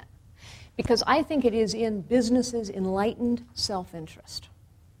say that? Because I think it is in businesses' enlightened self-interest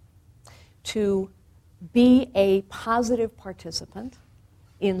to be a positive participant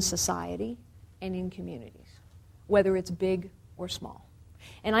in society and in communities, whether it's big or small.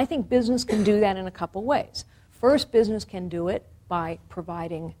 And I think business can do that in a couple ways. First, business can do it by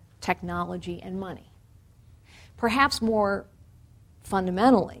providing technology and money. Perhaps more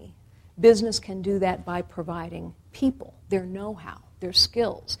fundamentally, business can do that by providing people, their know-how, their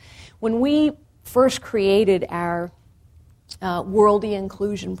skills. When we first created our Worldie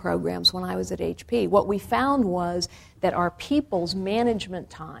inclusion programs when I was at HP, what we found was that our people's management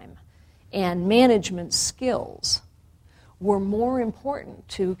time and management skills were more important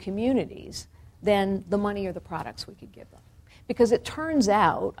to communities than the money or the products we could give them. Because it turns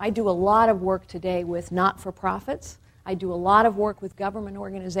out, I do a lot of work today with not-for-profits. I do a lot of work with government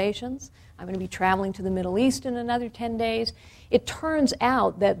organizations. I'm going to be traveling to the Middle East in another 10 days. It turns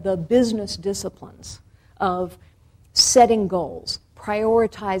out that the business disciplines of setting goals,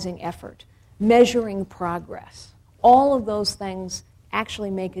 prioritizing effort, measuring progress, all of those things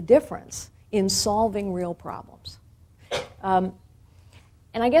actually make a difference in solving real problems.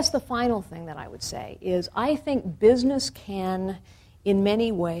 And I guess the final thing that I would say is I think business can, in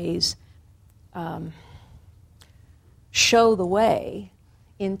many ways, show the way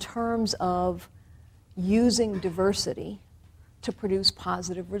in terms of using diversity to produce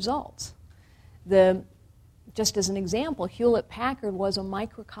positive results. Just as an example, Hewlett-Packard was a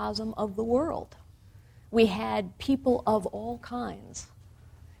microcosm of the world. We had people of all kinds.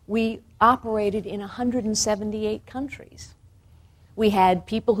 We operated in 178 countries. We had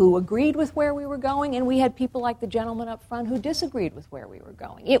people who agreed with where we were going, and we had people like the gentleman up front who disagreed with where we were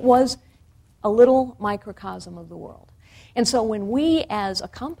going. It was a little microcosm of the world. And so when we as a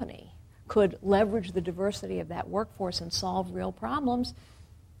company could leverage the diversity of that workforce and solve real problems,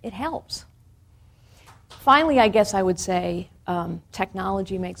 it helps. Finally, I guess I would say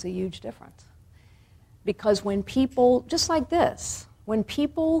technology makes a huge difference. Because when people, just like this, when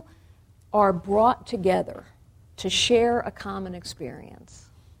people are brought together to share a common experience,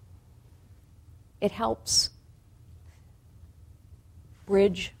 it helps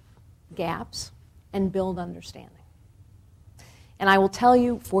bridge gaps and build understanding. And I will tell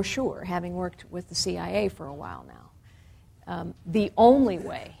you for sure, having worked with the CIA for a while now, the only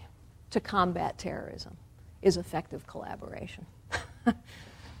way to combat terrorism is effective collaboration.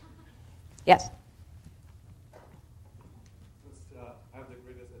 Yes? I have the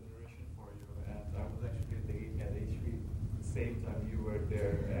greatest admiration for you, and I was actually at HP the same time you were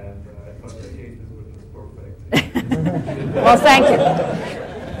there, and I thought your cases were just perfect. Well, thank you.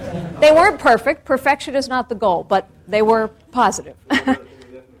 They weren't perfect. Perfection is not the goal, but they were positive. They were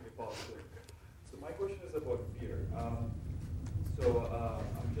definitely positive. So my question is about fear. I'm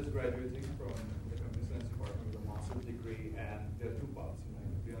just graduating from the computer science department with a master's degree, and there are two paths. You know,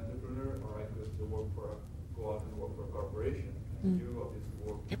 you can be an entrepreneur, or I could go out and work for a corporation. And you obviously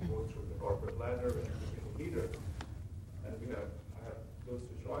go through the corporate ladder and become a leader. And I have those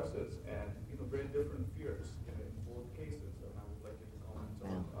two choices, and very different fears in both cases. And I would like you to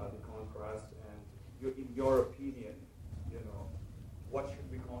comment on the contrast and, in your opinion, what should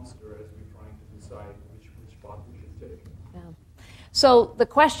we consider as we're trying to decide which path we should take? Yeah. So the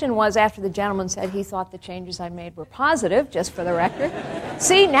question was, after the gentleman said he thought the changes I made were positive, just for the record.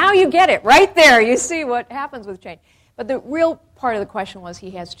 See, now you get it right there. You see what happens with change. But the real part of the question was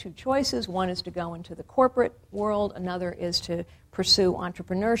he has two choices. One is to go into the corporate world. Another is to pursue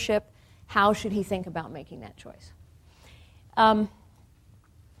entrepreneurship. How should he think about making that choice? The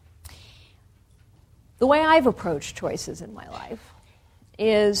way I've approached choices in my life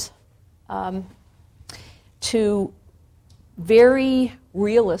is to very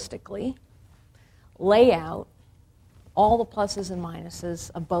realistically lay out all the pluses and minuses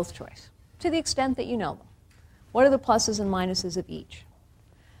of both choice, to the extent that you know them. What are the pluses and minuses of each?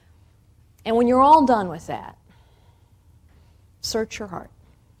 And when you're all done with that, search your heart.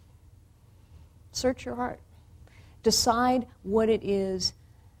 Search your heart. Decide what it is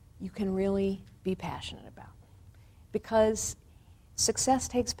you can really be passionate about. Because success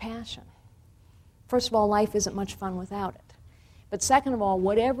takes passion. First of all, life isn't much fun without it. But second of all,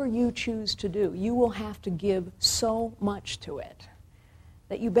 whatever you choose to do, you will have to give so much to it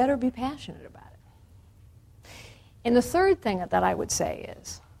that you better be passionate about it. And the third thing that I would say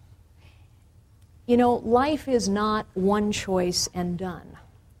is, You know, life is not one choice and done.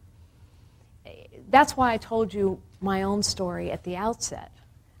 That's why I told you my own story at the outset.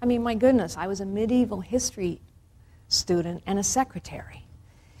 I mean, my goodness, I was a medieval history student and a secretary.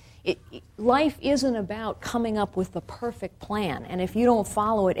 Life isn't about coming up with the perfect plan, and if you don't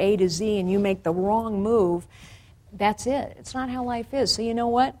follow it A to Z and you make the wrong move, that's it. It's not how life is. So you know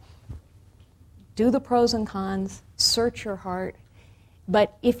what? Do the pros and cons, search your heart,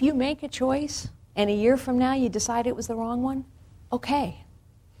 but if you make a choice and a year from now you decide it was the wrong one, okay,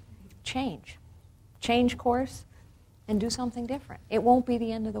 change. Change course and do something different. It won't be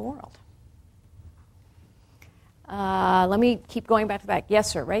the end of the world. Let me keep going back to the back.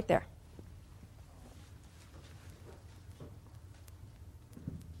 Yes, sir, right there.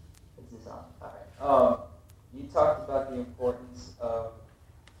 Is this on? All right. You talked about the importance of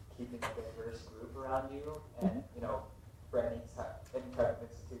keeping a diverse group around you, and for any type of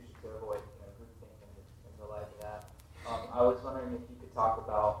institution to avoid groupthink and the like of that. I was wondering if you could talk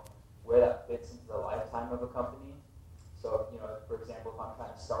about where that fits into the lifetime of a company. So, for example, if I'm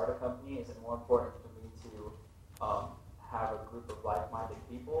trying to start a company, is it more important for me to have a group of like-minded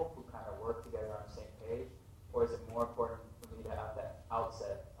people who kind of work together on the same page, or is it more important for me to have that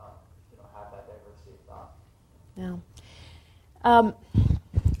outset, have that diversity of thought? Yeah.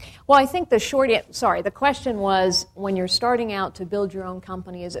 Well, I think the question was, when you're starting out to build your own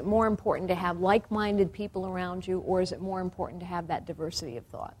company, is it more important to have like-minded people around you, or is it more important to have that diversity of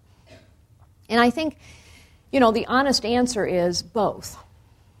thought? And I think, the honest answer is both.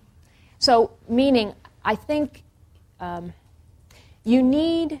 So, meaning, I think you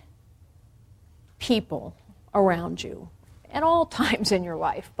need people around you at all times in your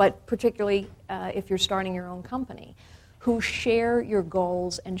life, but particularly if you're starting your own company, who share your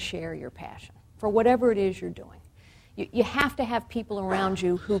goals and share your passion for whatever it is you're doing. You have to have people around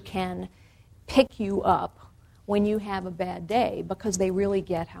you who can pick you up when you have a bad day, because they really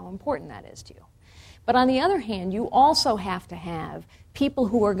get how important that is to you. But on the other hand, you also have to have people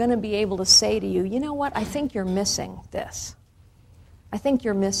who are going to be able to say to you, you know what, I think you're missing this. I think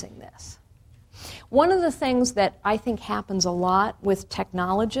you're missing this. One of the things that I think happens a lot with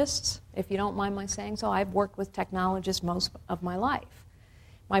technologists, if you don't mind my saying so, I've worked with technologists most of my life,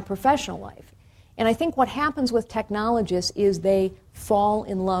 my professional life. And I think what happens with technologists is they fall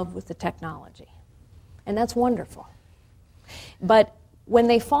in love with the technology. And that's wonderful. But when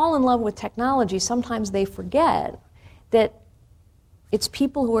they fall in love with technology, sometimes they forget that it's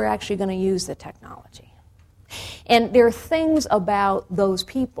people who are actually going to use the technology. And there are things about those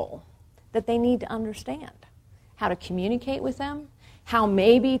people that they need to understand. How to communicate with them, how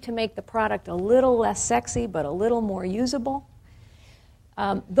maybe to make the product a little less sexy but a little more usable.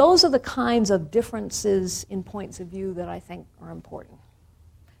 Those are the kinds of differences in points of view that I think are important.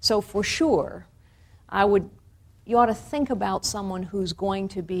 So for sure, you ought to think about someone who's going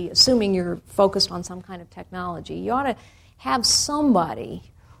to be, assuming you're focused on some kind of technology, you ought to have somebody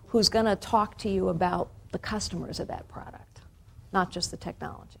who's going to talk to you about the customers of that product, not just the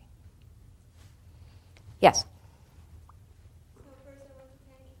technology. Yes? So first I want to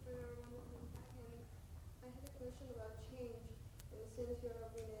thank you for your wonderful talk, and I had a question about change. And since you have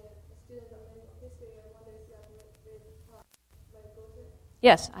been a student of medical history, I wonder if you have read the talk by Goethe.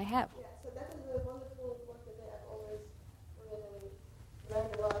 Yes, I have. Yeah, so that is a wonderful book that I have always really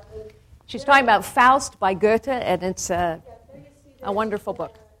learned a lot. And She's talking about Faust by Goethe, and it's there you see a wonderful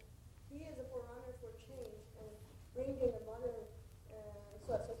book. He is a forerunner for change and bringing a modern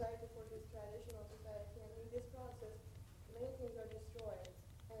society for his traditional society. And in this process, many things are destroyed.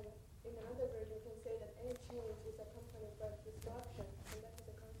 And in another word, you can say that any change is accompanied by destruction, and that is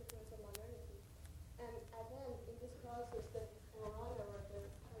a consequence of modernity. And at the end, in this process, the forerunner or the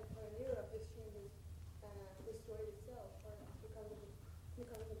pioneer of this change is destroyed itself or becomes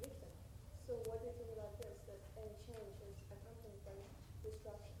a victim. So what do you think about this, that any change is accompanied by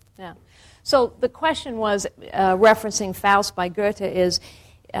destruction? Yeah. So the question was, referencing Faust by Goethe, is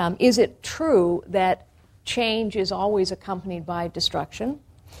it true that change is always accompanied by destruction?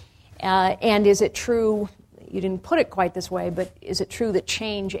 And is it true, you didn't put it quite this way, but is it true that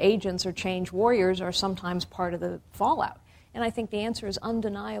change agents or change warriors are sometimes part of the fallout? And I think the answer is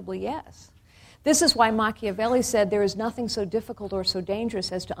undeniably yes. This is why Machiavelli said there is nothing so difficult or so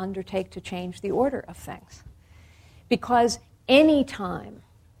dangerous as to undertake to change the order of things. Because any time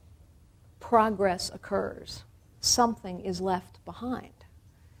progress occurs, something is left behind.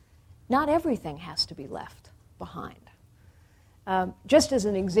 Not everything has to be left behind. Just as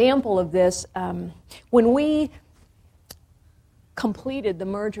an example of this, when we completed the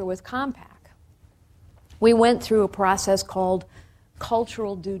merger with Compaq, we went through a process called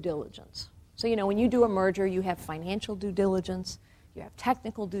cultural due diligence. So, when you do a merger, you have financial due diligence, you have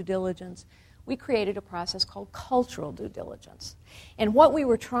technical due diligence. We created a process called cultural due diligence. And what we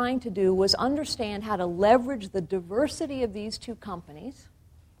were trying to do was understand how to leverage the diversity of these two companies.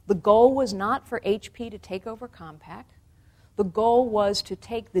 The goal was not for HP to take over Compaq. The goal was to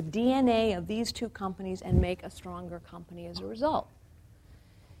take the DNA of these two companies and make a stronger company as a result.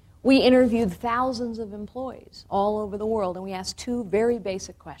 We interviewed thousands of employees all over the world, and we asked two very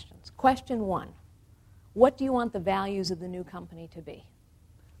basic questions. Question 1, what do you want the values of the new company to be?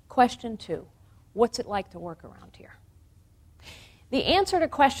 Question 2, what's it like to work around here? The answer to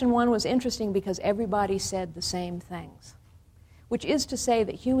question 1 was interesting because everybody said the same things, which is to say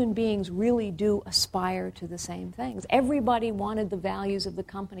that human beings really do aspire to the same things. Everybody wanted the values of the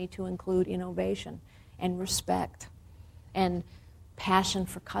company to include innovation and respect and passion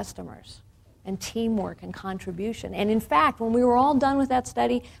for customers and teamwork and contribution. And in fact, when we were all done with that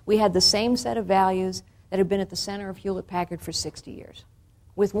study, we had the same set of values that had been at the center of Hewlett-Packard for 60 years,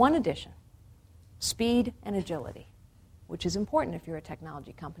 with one addition: speed and agility, which is important if you're a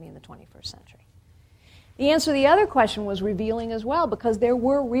technology company in the 21st century. The answer to the other question was revealing as well, because there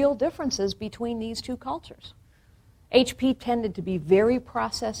were real differences between these two cultures. HP tended to be very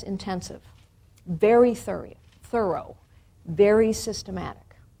process-intensive, very thorough, very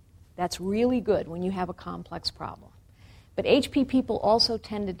systematic. That's really good when you have a complex problem. But HP people also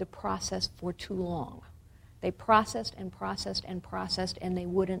tended to process for too long. They processed and processed and processed, and they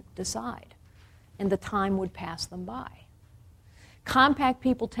wouldn't decide. And the time would pass them by. Compaq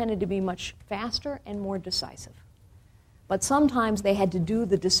people tended to be much faster and more decisive. But sometimes they had to do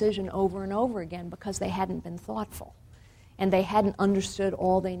the decision over and over again because they hadn't been thoughtful, and they hadn't understood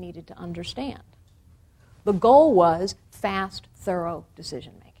all they needed to understand. The goal was fast, thorough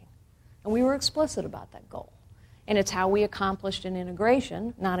decision-making. And we were explicit about that goal. And it's how we accomplished an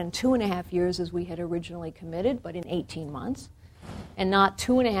integration, not in 2.5 years as we had originally committed, but in 18 months. And not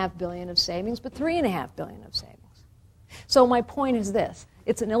 $2.5 billion of savings, but $3.5 billion of savings. So my point is this.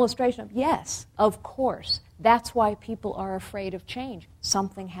 It's an illustration of, yes, of course, that's why people are afraid of change.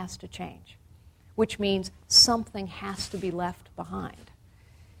 Something has to change, which means something has to be left behind.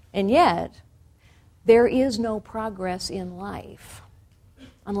 And yet, there is no progress in life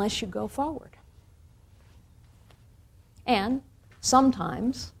unless you go forward. And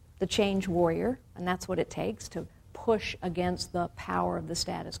sometimes the change warrior, and that's what it takes to push against the power of the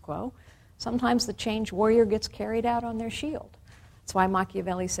status quo, sometimes the change warrior gets carried out on their shield. That's why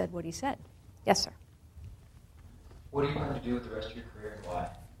Machiavelli said what he said. Yes, sir? What do you plan to do with the rest of your career and why?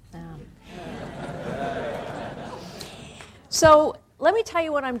 So let me tell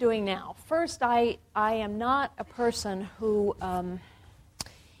you what I'm doing now. First, I am not a person who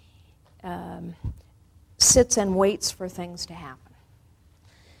sits and waits for things to happen.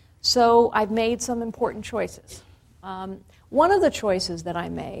 So I've made some important choices. One of the choices that I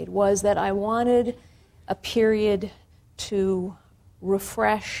made was that I wanted a period to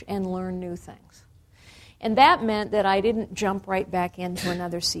refresh and learn new things. And that meant that I didn't jump right back into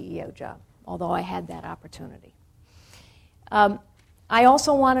another CEO job, although I had that opportunity. I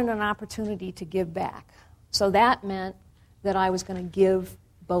also wanted an opportunity to give back. So that meant that I was going to give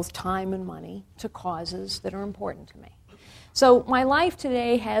both time and money to causes that are important to me. So my life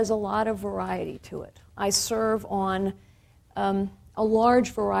today has a lot of variety to it. I serve on a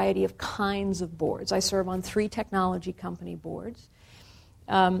large variety of kinds of boards. I serve on 3 technology company boards.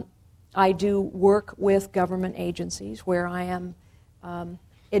 I do work with government agencies where I am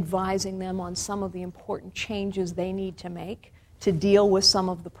advising them on some of the important changes they need to make to deal with some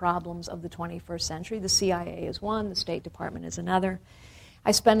of the problems of the 21st century. The CIA is one, the State Department is another.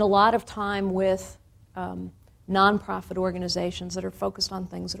 I spend a lot of time with nonprofit organizations that are focused on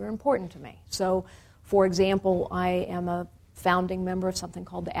things that are important to me. So, for example, I am a founding member of something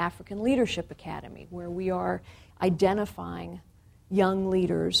called the African Leadership Academy, where we are identifying young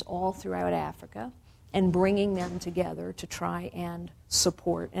leaders all throughout Africa and bringing them together to try and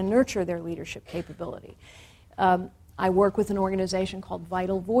support and nurture their leadership capability. I work with an organization called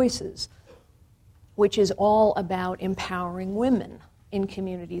Vital Voices, which is all about empowering women in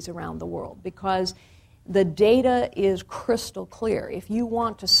communities around the world, because the data is crystal clear. If you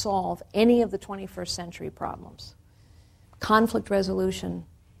want to solve any of the 21st century problems, conflict resolution,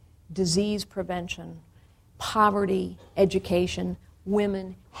 disease prevention, poverty, education,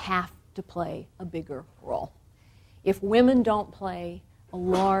 women have to play a bigger role. If women don't play a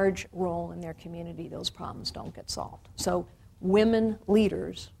large role in their community, those problems don't get solved. So women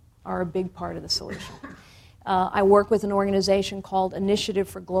leaders are a big part of the solution. I work with an organization called Initiative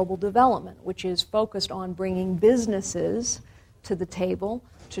for Global Development, which is focused on bringing businesses to the table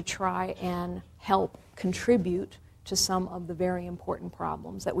to try and help contribute to some of the very important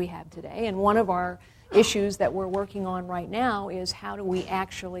problems that we have today. And one of our issues that we're working on right now is how do we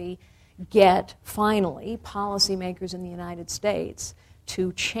actually get, finally, policymakers in the United States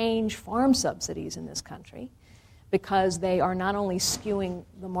to change farm subsidies in this country, because they are not only skewing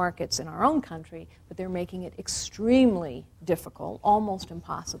the markets in our own country, but they're making it extremely difficult, almost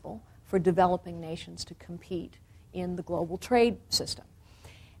impossible, for developing nations to compete in the global trade system.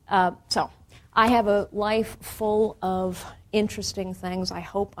 So I have a life full of interesting things. I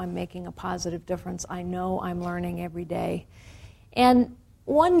hope I'm making a positive difference. I know I'm learning every day. And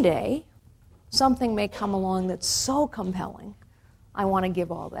one day, something may come along that's so compelling, I want to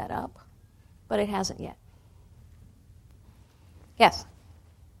give all that up. But it hasn't yet. Yes?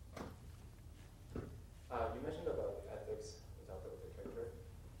 You mentioned about ethics. You talked about the character.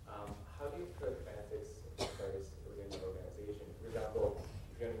 How do you put ethics into place within your organization? For example,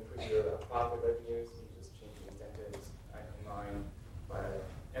 if you're going to improve your profit revenues, you just change the incentives in line. But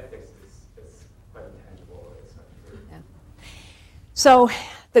ethics is quite intangible. It's not true. Yeah. So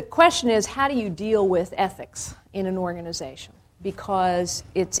the question is, how do you deal with ethics in an organization? Because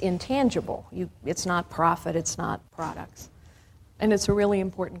it's intangible. It's not profit, it's not products. And it's a really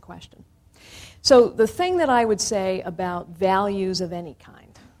important question. So the thing that I would say about values of any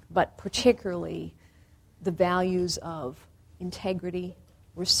kind, but particularly the values of integrity,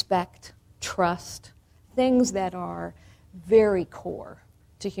 respect, trust, things that are very core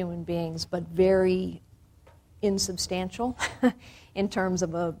to human beings, but very insubstantial in terms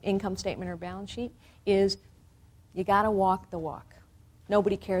of an income statement or balance sheet, is you got to walk the walk.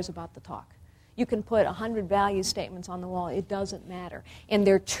 Nobody cares about the talk. You can put 100 value statements on the wall. It doesn't matter. And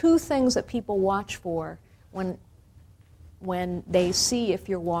there are two things that people watch for when they see if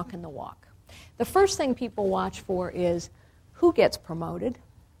you're walking the walk. The first thing people watch for is who gets promoted.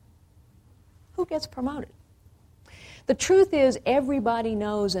 Who gets promoted? The truth is everybody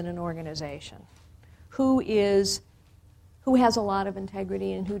knows in an organization who has a lot of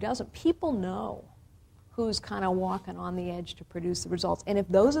integrity and who doesn't. People know who's kind of walking on the edge to produce the results. And if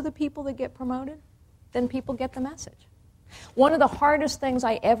those are the people that get promoted, then people get the message. One of the hardest things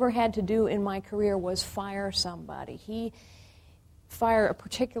I ever had to do in my career was fire somebody. Fire a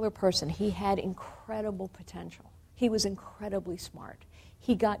particular person. He had incredible potential. He was incredibly smart.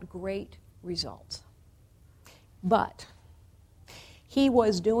 He got great results. But he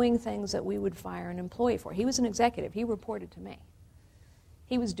was doing things that we would fire an employee for. He was an executive. He reported to me.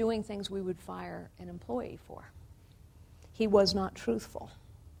 He was doing things we would fire an employee for. He was not truthful.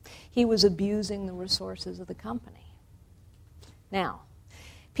 He was abusing the resources of the company. Now,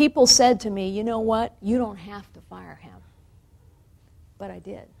 people said to me, you know what? You don't have to fire him. But I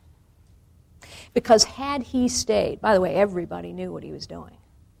did. Because had he stayed, by the way, everybody knew what he was doing.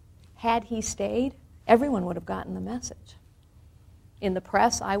 Had he stayed, everyone would have gotten the message. In the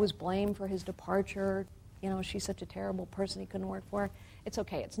press, I was blamed for his departure. You know, she's such a terrible person, he couldn't work for her. It's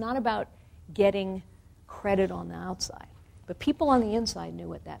okay. It's not about getting credit on the outside. But people on the inside knew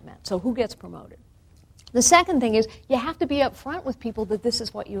what that meant. So who gets promoted? The second thing is you have to be upfront with people that this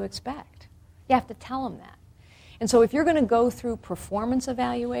is what you expect. You have to tell them that. And so if you're going to go through performance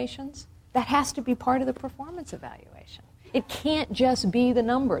evaluations, that has to be part of the performance evaluation. It can't just be the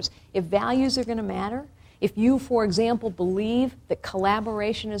numbers. If values are going to matter, if you, for example, believe that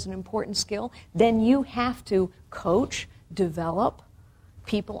collaboration is an important skill, then you have to coach, develop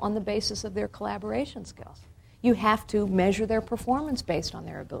people on the basis of their collaboration skills. You have to measure their performance based on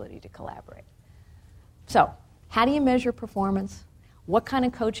their ability to collaborate. So, how do you measure performance? What kind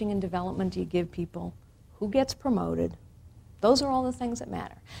of coaching and development do you give people? Who gets promoted? Those are all the things that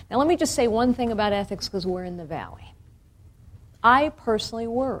matter. Now, let me just say one thing about ethics because we're in the Valley. I personally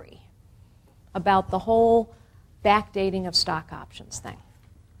worry about the whole backdating of stock options thing.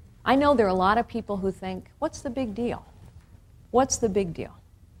 I know there are a lot of people who think, what's the big deal? What's the big deal?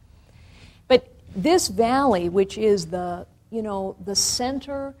 But this valley, which is the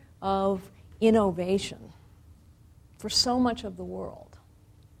center of innovation for so much of the world,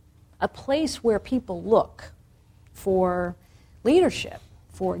 a place where people look for leadership,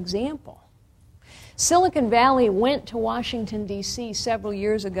 for example. Silicon Valley went to Washington, D.C. several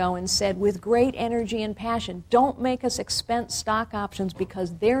years ago and said, with great energy and passion, don't make us expense stock options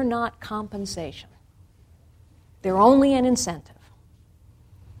because they're not compensation. They're only an incentive.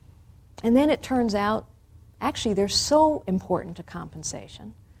 And then it turns out, actually, they're so important to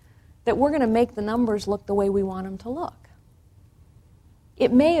compensation that we're going to make the numbers look the way we want them to look.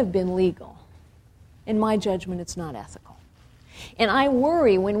 It may have been legal. In my judgment, it's not ethical. And I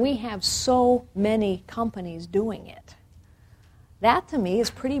worry when we have so many companies doing it, That, to me, is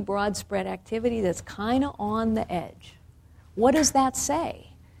pretty broad spread activity that's kind of on the edge. What does that say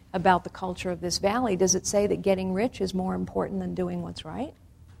about the culture of this valley? Does it say that getting rich is more important than doing what's right?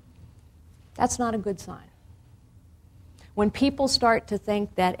 That's not a good sign. When people start to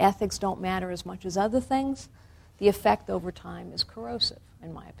think that ethics don't matter as much as other things, the effect over time is corrosive,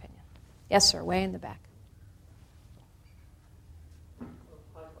 in my opinion. Yes, sir, way in the back.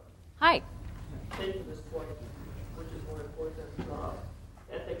 Hi. Taking this point, which is more important,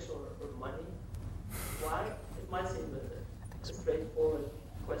 ethics or money? Why? It might seem a straightforward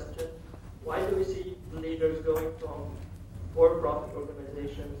question. Why do we see leaders going from for-profit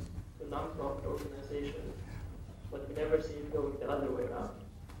organizations to non-profit organizations, but we never see it going the other way around?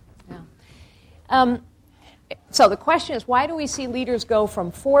 Yeah. So the question is, why do we see leaders go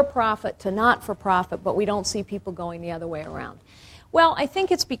from for-profit to not-for-profit, but we don't see people going the other way around? Well, I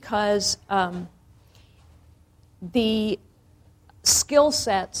think it's because the skill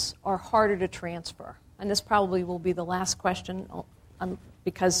sets are harder to transfer. And this probably will be the last question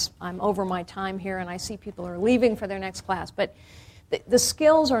because I'm over my time here and I see people are leaving for their next class. But the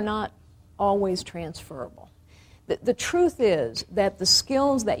skills are not always transferable. The truth is that the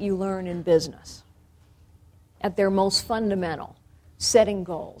skills that you learn in business, at their most fundamental, setting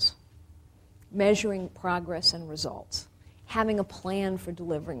goals, measuring progress and results, having a plan for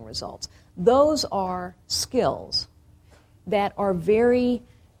delivering results, those are skills that are very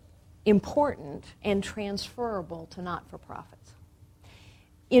important and transferable to not-for-profits.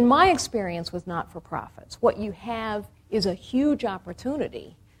 In my experience with not-for-profits, what you have is a huge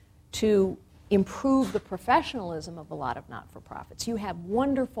opportunity to improve the professionalism of a lot of not-for-profits. You have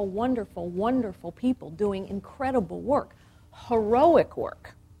wonderful, wonderful, wonderful people doing incredible work, heroic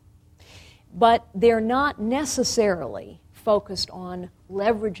work, but they're not necessarily focused on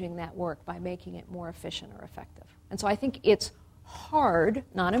leveraging that work by making it more efficient or effective. And so I think it's hard,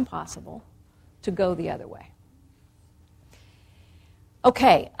 not impossible, to go the other way.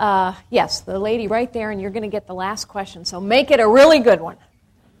 Okay, yes, the lady right there, and you're going to get the last question, so make it a really good one.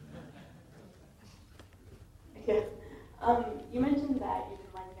 Yeah. You mentioned that you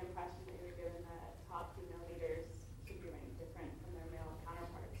didn't like the impression that you were given that top female leaders should be ranked different from their male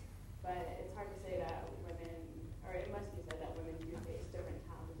counterparts. But it's hard to say that women, or it must be said that women do face different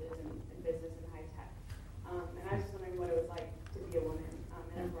challenges in business and high tech. And I was just wondering what it was like to be a woman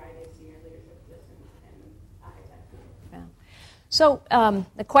in a variety of senior leadership positions in high tech. Yeah. So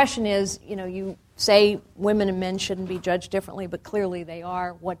the question is, you say women and men shouldn't be judged differently, but clearly they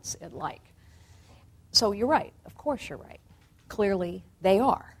are. What's it like? So you're right. Of course you're right. Clearly they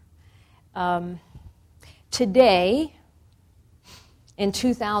are. Today, in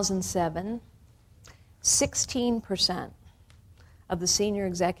 2007, 16% of the senior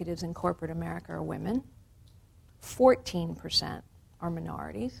executives in corporate America are women. 14% are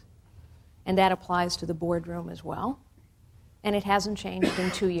minorities. And that applies to the boardroom as well. And it hasn't changed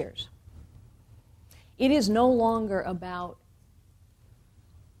in 2 years. It is no longer about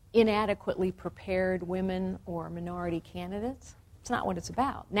inadequately prepared women or minority candidates. It's not what it's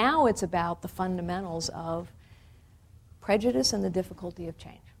about. Now it's about the fundamentals of prejudice and the difficulty of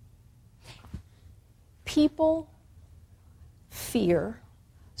change. People fear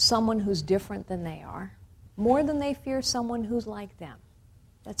someone who's different than they are more than they fear someone who's like them.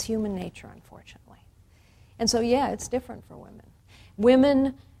 That's human nature, unfortunately. And so, yeah, it's different for women.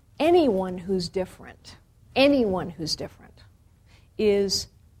 Women, anyone who's different is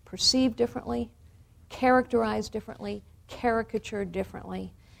perceived differently, characterized differently, caricatured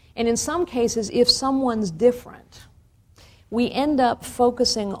differently. And in some cases, if someone's different, we end up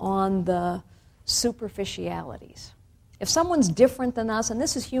focusing on the superficialities. If someone's different than us, and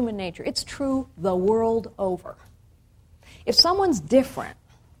this is human nature, it's true the world over. If someone's different,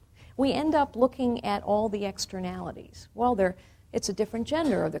 we end up looking at all the externalities. Well, it's a different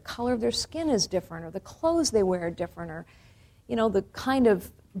gender, or the color of their skin is different, or the clothes they wear are different, or the kind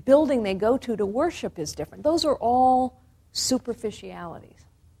of building they go to worship is different. Those are all superficialities.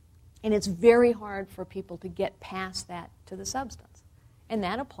 And it's very hard for people to get past that to the substance. And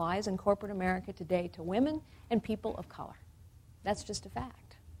that applies in corporate America today to women and people of color. That's just a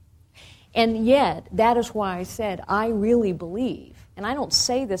fact. And yet, that is why I said I really believe, and I don't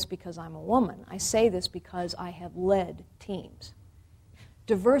say this because I'm a woman, I say this because I have led teams.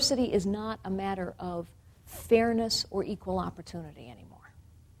 Diversity is not a matter of fairness or equal opportunity anymore.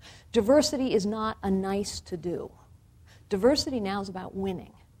 Diversity is not a nice to do. Diversity now is about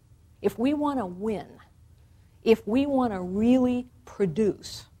winning. If we want to win, if we want to really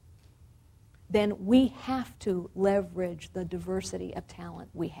produce, then we have to leverage the diversity of talent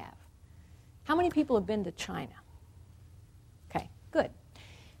we have. How many people have been to China? Okay, Good.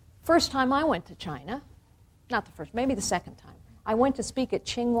 First time I went to China, not the first, maybe the second time, I went to speak at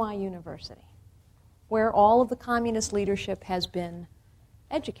Tsinghua University, where all of the communist leadership has been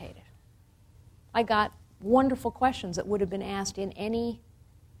educated. I got wonderful questions that would have been asked in any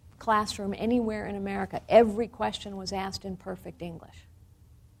classroom anywhere in America. Every question was asked in perfect English.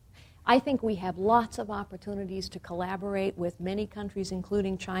 I think we have lots of opportunities to collaborate with many countries,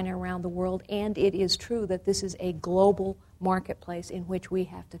 including China, around the world, and it is true that this is a global marketplace in which we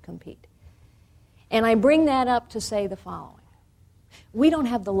have to compete. And I bring that up to say the following. We don't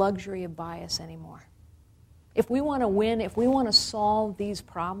have the luxury of bias anymore. If we want to win, if we want to solve these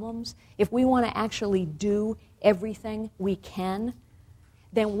problems, if we want to actually do everything we can,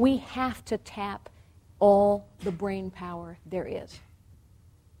 then we have to tap all the brain power there is.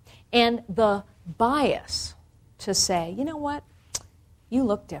 And the bias to say, you know what, you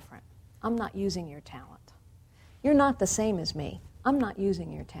look different. I'm not using your talent. You're not the same as me. I'm not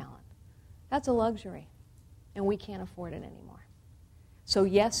using your talent. That's a luxury, and we can't afford it anymore. So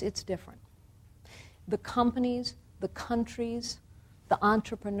yes, it's different. The companies, the countries, the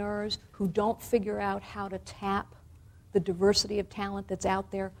entrepreneurs who don't figure out how to tap the diversity of talent that's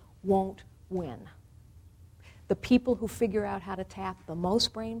out there won't win. The people who figure out how to tap the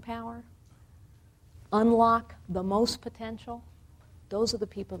most brain power, unlock the most potential, those are the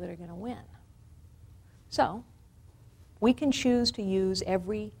people that are going to win. So, we can choose to use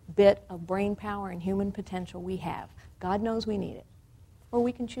every bit of brain power and human potential we have. God knows we need it. Or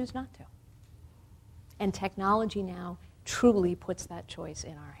we can choose not to. And technology now truly puts that choice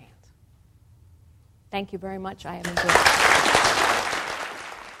in our hands. Thank you very much. I have enjoyed it.